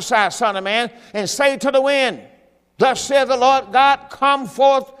prophesy, Son of man, and say to the wind, thus saith the Lord God, come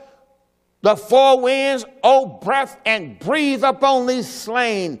forth the four winds, O breath, and breathe upon these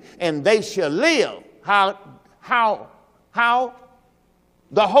slain, and they shall live. How?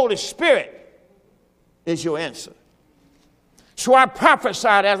 The Holy Spirit is your answer. So I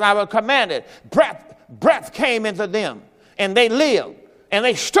prophesied as I was commanded. Breath came into them, and they lived. And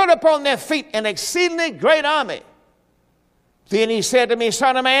they stood upon their feet, an exceedingly great army. Then he said to me,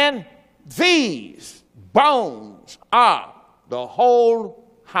 Son of man, these bones are the whole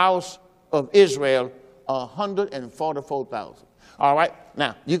house of Israel, 144,000. All right.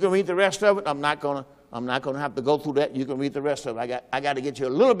 Now you can read the rest of it. I'm not gonna have to go through that. You can read the rest of it. I got to get you a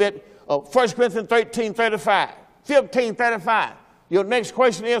little bit of 1 Corinthians 13:35, 15:35. Your next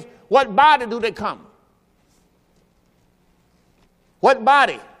question is, what body do they come? What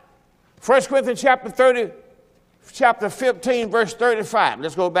body? 1 Corinthians chapter 15, verse 35.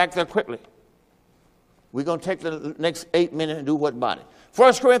 Let's go back there quickly. We're going to take the next 8 minutes and do what body.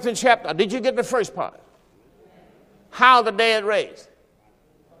 1 Corinthians chapter, did you get the first part? How the dead raised.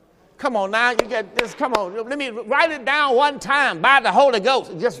 Come on now, you get this, come on. Let me write it down one time by the Holy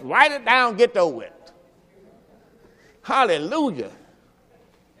Ghost. Just write it down, get over it. Hallelujah.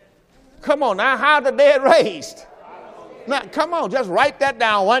 Come on now, how the dead raised. Now, come on, just write that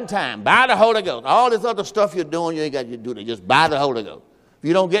down one time by the Holy Ghost. All this other stuff you're doing, you ain't got to do that. Just by the Holy Ghost. If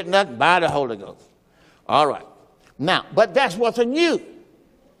you don't get nothing, by the Holy Ghost. All right. Now, but that's what's in you.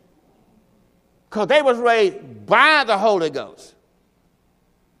 Because they was raised by the Holy Ghost.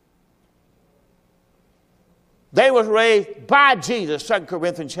 They was raised by Jesus, 2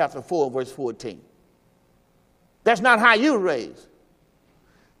 Corinthians chapter 4, verse 14. That's not how you were raised.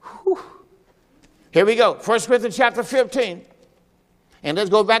 Whew. Here we go. 1 Corinthians chapter 15. And let's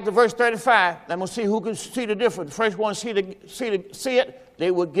go back to verse 35. I'm going to see who can see the difference. The first one see it, they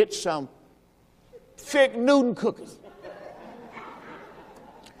would get some fig Newton cookies.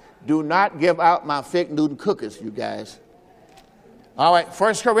 Do not give out my fig Newton cookies, you guys. All right,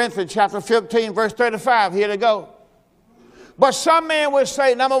 1 Corinthians chapter 15, verse 35. Here they go. But some men would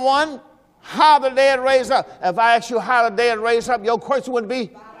say, number one, how the dead raised up. If I ask you how the dead raised up, your question would be?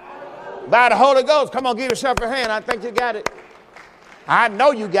 By the Holy Ghost. Come on, give yourself a hand. I think you got it. I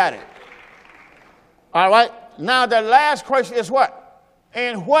know you got it. All right. Now the last question is what?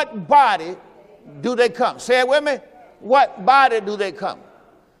 In what body do they come? Say it with me. What body do they come?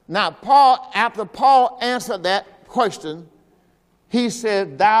 Now after Paul answered that question, he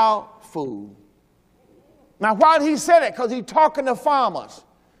said, thou fool. Now why did he say that? Because he's talking to farmers.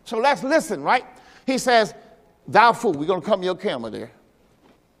 So let's listen, right? He says, thou fool. We're going to come to your camera there.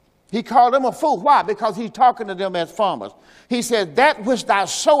 He called them a fool. Why? Because he's talking to them as farmers. He said, that which thou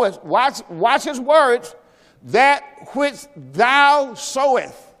sowest, watch his words, that which thou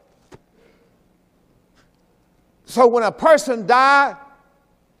sowest. So when a person died,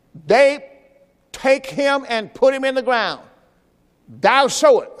 they take him and put him in the ground. Thou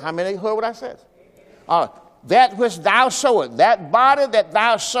sowest. How many heard what I said? That which thou sowest, that body that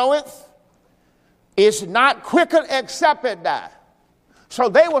thou sowest, is not quickened except it die. So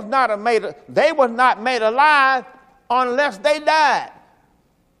they was not made alive unless they died.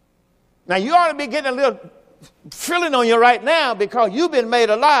 Now you ought to be getting a little feeling on you right now because you've been made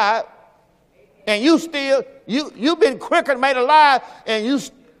alive, and you've been quickened, made alive, and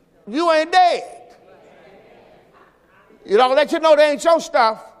you ain't dead. You know, let you know they ain't your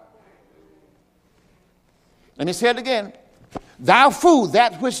stuff. And he said again, thou fool,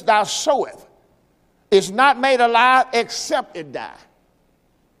 that which thou sowest is not made alive except it die.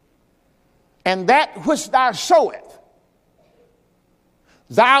 And that which thou sowest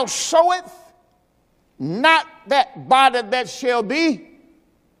not that body that shall be,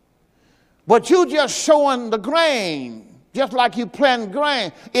 but you just sowing the grain, just like you plant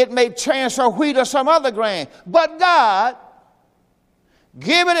grain. It may change or wheat or some other grain. But God,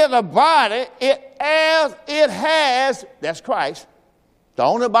 giving it a body, as it has, that's Christ. The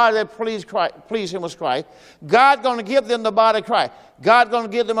only body that pleased him was Christ. God's going to give them the body of Christ. God's going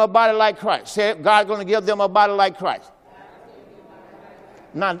to give them a body like Christ. Say it, God's going to give them a body like Christ.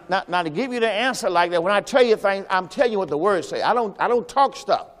 Now, to give you the answer like that, when I tell you things, I'm telling you what the words say. I don't talk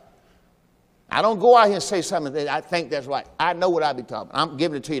stuff. I don't go out here and say something that I think that's right. I know what I be talking. I'm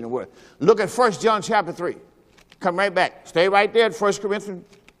giving it to you in the word. Look at 1 John chapter 3. Come right back. Stay right there at 1 Corinthians.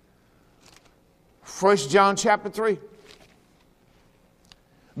 1 John chapter 3.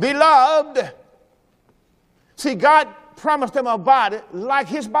 Beloved, see, God promised them a body like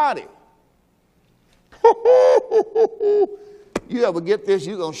his body. You ever get this,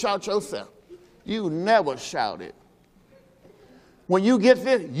 you're going to shout yourself. You never shout it. When you get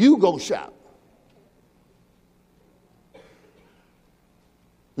this, you go shout.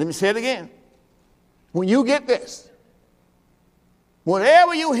 Let me say it again. When you get this,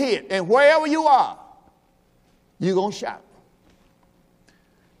 whenever you hit and wherever you are, you're going to shout.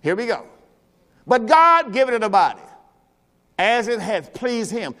 Here we go. But God giveth it a body, as it hath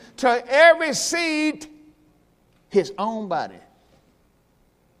pleased him. To every seed, his own body.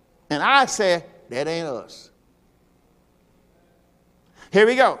 And I say, that ain't us. Here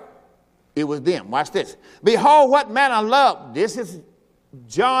we go. It was them. Watch this. Behold, what manner of love. This is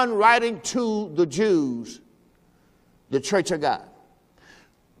John writing to the Jews, the church of God.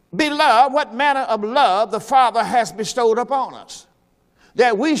 Beloved, what manner of love the Father has bestowed upon us,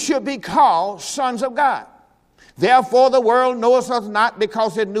 that we should be called sons of God. Therefore the world knoweth us not,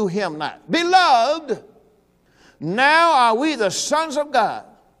 because it knew him not. Beloved, now are we the sons of God,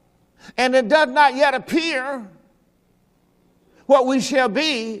 and it does not yet appear what we shall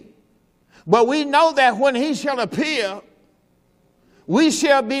be, but we know that when he shall appear, we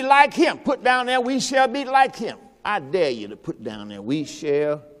shall be like him. Put down there, we shall be like him. I dare you to put down there, we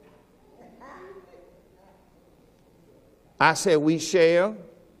shall. I said we shall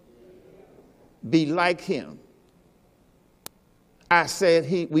be like him. I said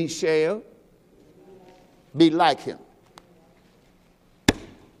we shall be like him.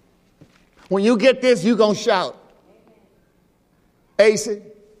 When you get this, you're going to shout. Asa,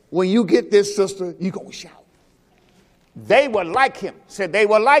 when you get this, sister, you're going to shout. They were like him. Said they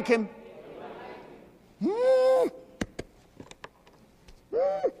were like him.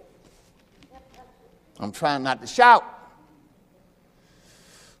 I'm trying not to shout.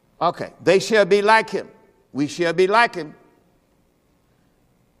 Okay, they shall be like him. We shall be like him.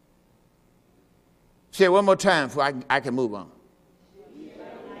 Say it one more time before I can move on.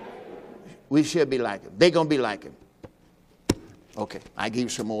 We shall be like him. They're going to be like him. Okay, I give you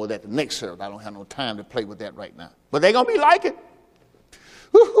some more of that the next service. I don't have no time to play with that right now. But they're going to be like it.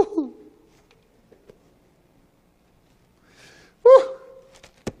 Woo-hoo-hoo. Woo.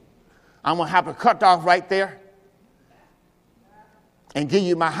 I'm going to have to cut off right there and give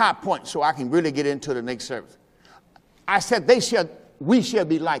you my high point so I can really get into the next service. I said we shall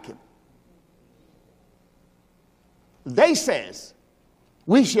be like him. They says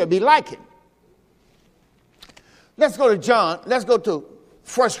we shall be like him. Let's go to John. Let's go to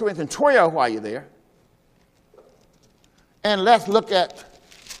 1 Corinthians 12 while you're there. And let's look at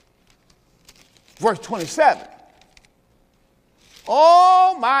verse 27.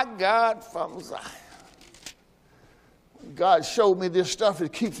 Oh, my God, from Zion. God showed me this stuff.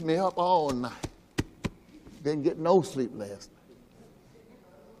 It keeps me up all night. Didn't get no sleep last night.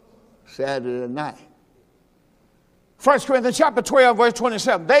 Saturday night. 1 Corinthians chapter 12, verse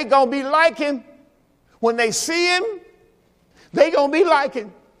 27. They going to be like him. When they see him, they going to be like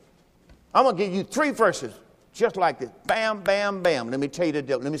him. I'm going to give you 3 verses just like this. Bam, bam, bam. Let me tell you the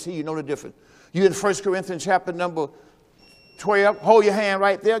difference. Let me see you know the difference. You in 1 Corinthians chapter number 12. Hold your hand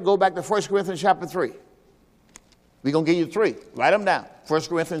right there. Go back to 1 Corinthians chapter 3. We're going to give you 3. Write them down. 1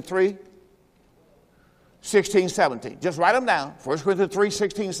 Corinthians 3, 16, 17. Just write them down. 1 Corinthians 3,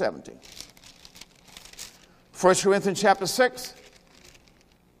 16, 17. 1 Corinthians chapter 6,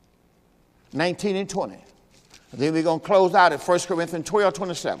 19 and 20. And then we're going to close out at 1 Corinthians 12,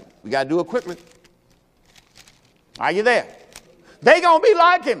 27. We got to do it quickly. Are you there? They going to be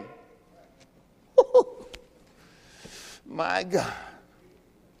like him. My God.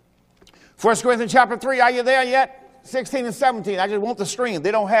 1 Corinthians chapter 3, are you there yet? 16 and 17. I just want the screen.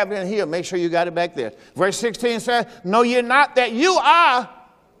 They don't have it in here. Make sure you got it back there. Verse 16 says, "No, you're not that you are."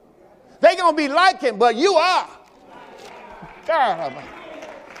 They're going to be like him, but you are. God,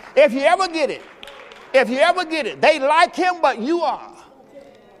 if you ever get it, they like him, but you are.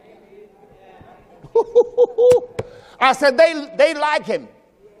 I said they like him,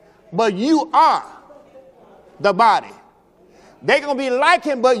 but you are the body. They're going to be like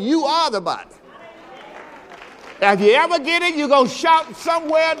him, but you are the body. If you ever get it, you're going to shout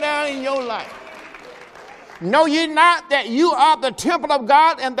somewhere down in your life. Know ye not that you are the temple of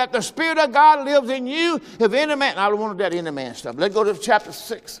God, and that the Spirit of God lives in you? If any man, I don't want that any man stuff. Let's go to chapter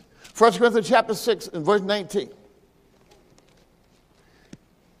 6. 1 Corinthians chapter 6 and verse 19.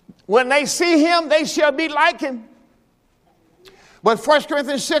 When they see him, they shall be like him. But 1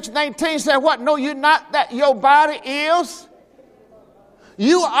 Corinthians 6, 19 said what? Know you not that your body is?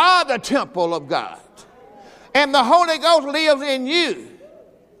 You are the temple of God, and the Holy Ghost lives in you.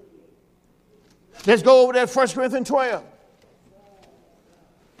 Let's go over there, 1 Corinthians 12.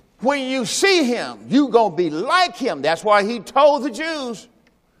 When you see him, you're going to be like him. That's why he told the Jews,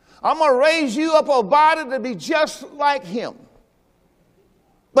 I'm going to raise you up a body to be just like him.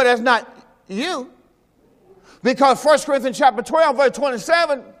 But that's not you. Because 1 Corinthians chapter 12, verse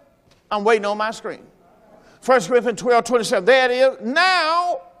 27, I'm waiting on my screen. 1 Corinthians 12, 27, there it is.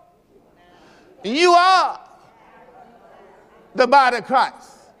 Now, you are the body of Christ.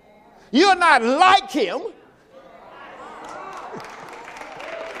 You're not like him.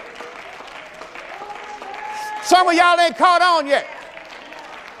 Some of y'all ain't caught on yet.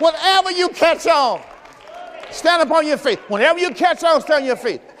 Whatever you catch on, Stand up on your feet. Whenever you catch on, stand on your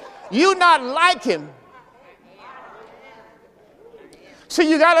feet. You not like him. See,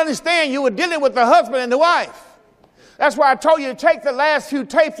 you got to understand, you were dealing with the husband and the wife. That's why I told you to take the last few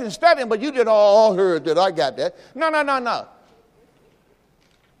tapes and study them, but you did all heard that. I got that. No.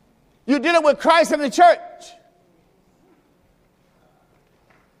 You're dealing with Christ and the church.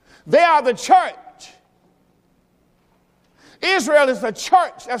 They are the church. Israel is the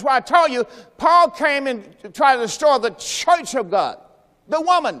church. That's why I told you, Paul came in to try to destroy the church of God, the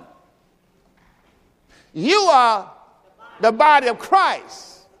woman. You are the body of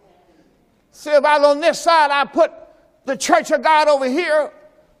Christ. See, if I was on this side, I put the church of God over here,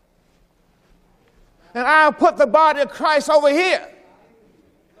 and I'll put the body of Christ over here.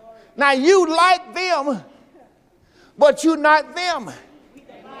 Now, you like them, but you're not them,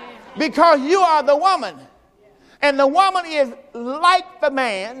 because you are the woman. And the woman is like the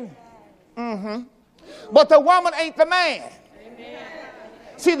man, but the woman ain't the man.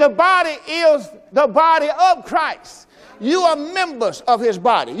 See, the body is the body of Christ. You are members of his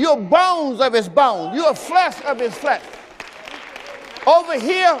body. You are bones of his bones. You are flesh of his flesh. Over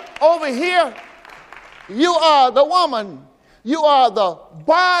here, you are the woman. You are the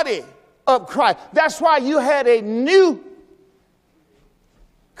body of Christ. That's why you had a new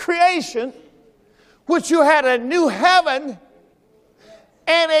creation, which you had a new heaven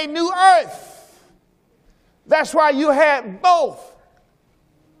and a new earth. That's why you had both.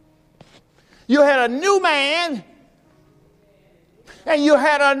 You had a new man and you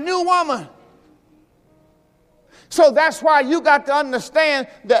had a new woman. So that's why you got to understand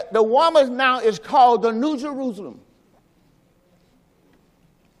that the woman now is called the New Jerusalem.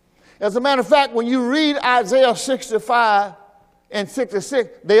 As a matter of fact, when you read Isaiah 65 and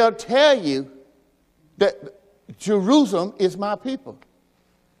 66, they'll tell you that Jerusalem is my people.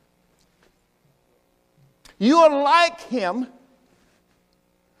 You are like him.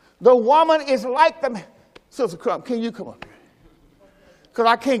 The woman is like the man. Sister Crump, can you come up here? Because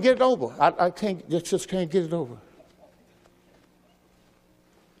I can't get it over. I just can't get it over.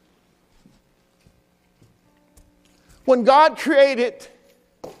 When God created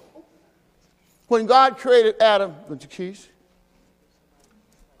Adam, with your keys,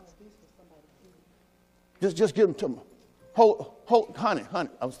 just give them to me. Hold, honey,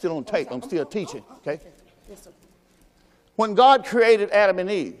 I'm still on tape. I'm still teaching, okay? When God created Adam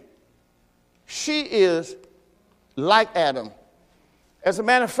and Eve, she is like Adam. As a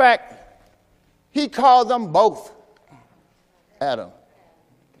matter of fact, he called them both Adam.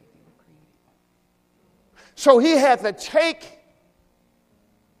 So he had to take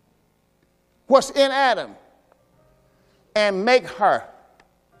what's in Adam and make her.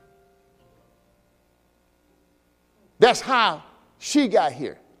 That's how she got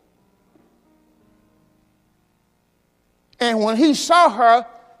here. And when he saw her,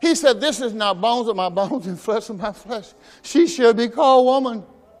 he said, this is not bones of my bones and flesh of my flesh. She shall be called woman.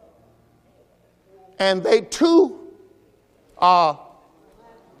 And they two are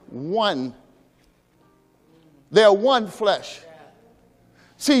one. They're one flesh.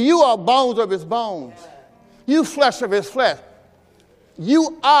 See, you are bones of his bones. You flesh of his flesh.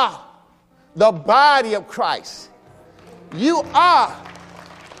 You are the body of Christ. You are,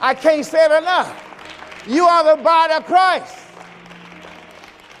 I can't say it enough, you are the body of Christ.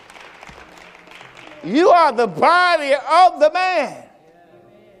 You are the body of the man.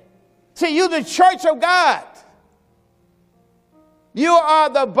 See, you're the church of God. You are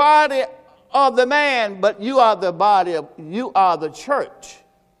the body of the man, but you are the body of, you are the church.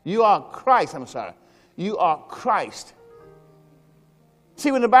 You are Christ, You are Christ.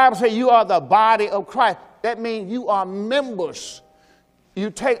 See, when the Bible says you are the body of Christ, that means you are members.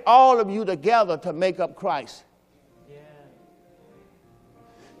 You take all of you together to make up Christ.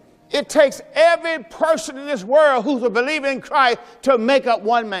 It takes every person in this world who's a believer in Christ to make up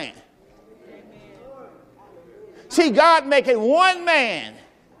one man. See, God making one man.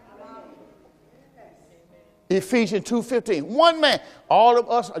 Ephesians 2:15. One man. All of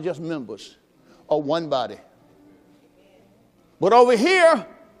us are just members of one body. But over here,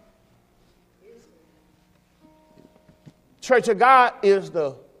 Church of God is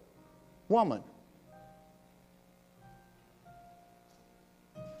the woman.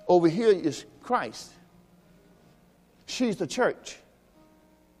 Over here is Christ. She's the church.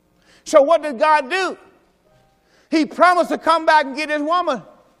 So what did God do? He promised to come back and get his woman.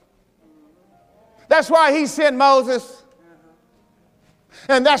 That's why he sent Moses.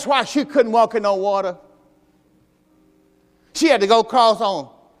 And that's why she couldn't walk in no water. She had to go cross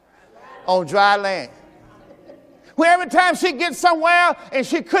on dry land. When every time she gets somewhere and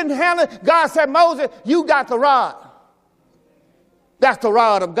she couldn't handle it, God said, Moses, you got the rod. That's the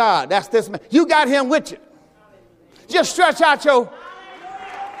rod of God. That's this man. You got him with you. Just stretch out your...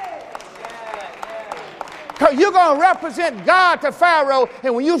 Because you're going to represent God to Pharaoh,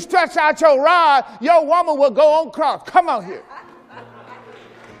 and when you stretch out your rod, your woman will go on cross. Come on here.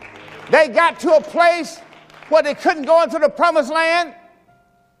 They got to a place where they couldn't go into the promised land.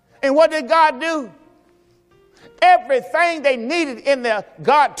 And what did God do? Everything they needed in there,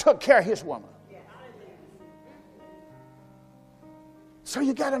 God took care of his woman. So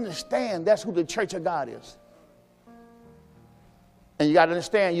you got to understand that's who the church of God is. And you got to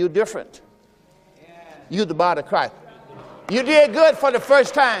understand you're different. You're the body of Christ. You did good for the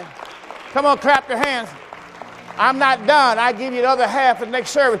first time. Come on, clap your hands. I'm not done. I give you the other half of the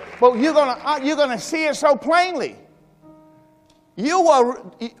next service. But you're gonna see it so plainly. You were,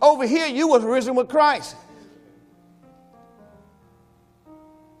 over here, you was risen with Christ.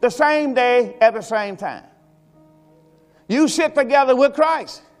 The same day at the same time. You sit together with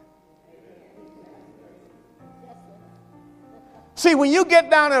Christ. See, when you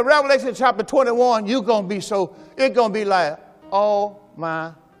get down to Revelation chapter 21, it's going to be like, oh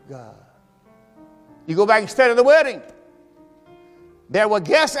my God. You go back and study the wedding. There were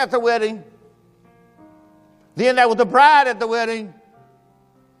guests at the wedding. Then there was the bride at the wedding.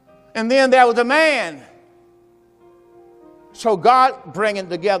 And then there was the man. So God bringing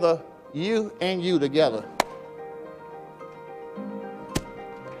together you and you together.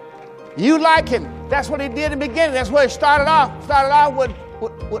 You like him. That's what he did in the beginning. That's where it started off. Started off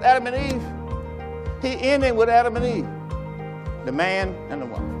with Adam and Eve. He ended with Adam and Eve. The man and the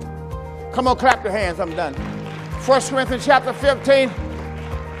woman. Come on, clap your hands. I'm done. 1 Corinthians chapter 15.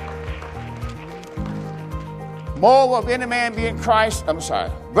 More of any man be in Christ.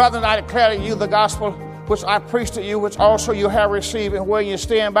 Brethren, I declare to you the gospel which I preach to you, which also you have received, and where you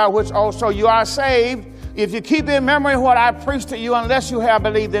stand by, which also you are saved. If you keep in memory what I preached to you, unless you have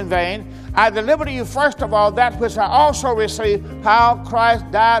believed in vain, I deliver to you first of all that which I also received, how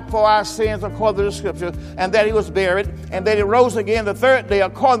Christ died for our sins according to the Scripture, and that he was buried, and that he rose again the third day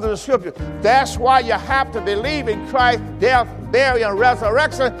according to the Scripture. That's why you have to believe in Christ's death, burial, and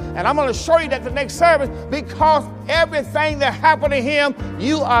resurrection. And I'm going to show you that the next service, because everything that happened to him,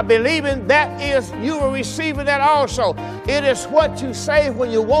 you are believing that is, you are receiving that also. It is what you say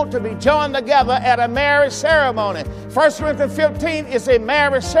when you want to be joined together at a marriage ceremony. 1 Corinthians 15 is a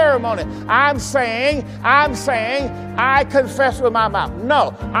marriage ceremony. I'm saying, I confess with my mouth.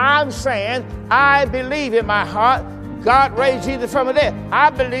 No, I'm saying, I believe in my heart God raised Jesus from the dead. I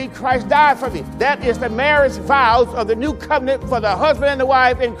believe Christ died for me. That is the marriage vows of the new covenant for the husband and the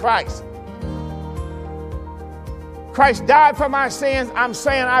wife in Christ. Christ died for my sins. I'm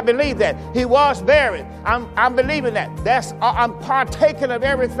saying I believe that. He was buried. I'm believing that. I'm partaking of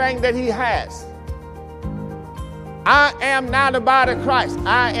everything that he has. I am now the body of Christ.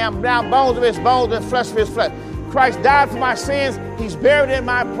 I am now bones of his bones and flesh of his flesh. Christ died for my sins. He's buried in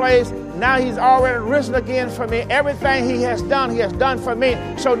my place. Now he's already risen again for me. Everything he has done for me.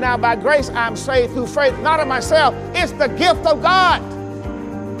 So now by grace I'm saved through faith, not of myself. It's the gift of God.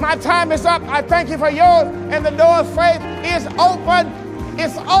 My time is up. I thank you for yours. And the door of faith is open.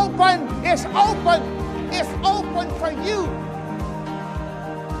 It's open. It's open. It's open for you.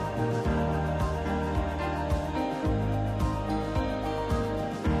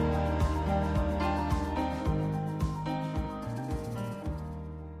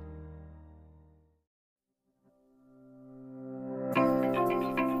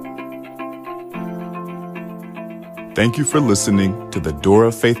 Thank you for listening to the Door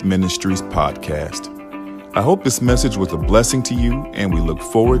of Faith Ministries podcast. I hope this message was a blessing to you, and we look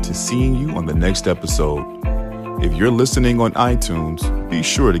forward to seeing you on the next episode. If you're listening on iTunes, be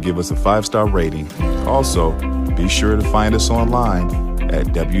sure to give us a 5-star rating. Also, be sure to find us online at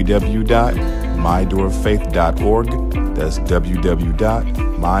www.mydooroffaith.org. That's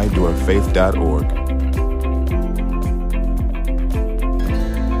www.mydooroffaith.org.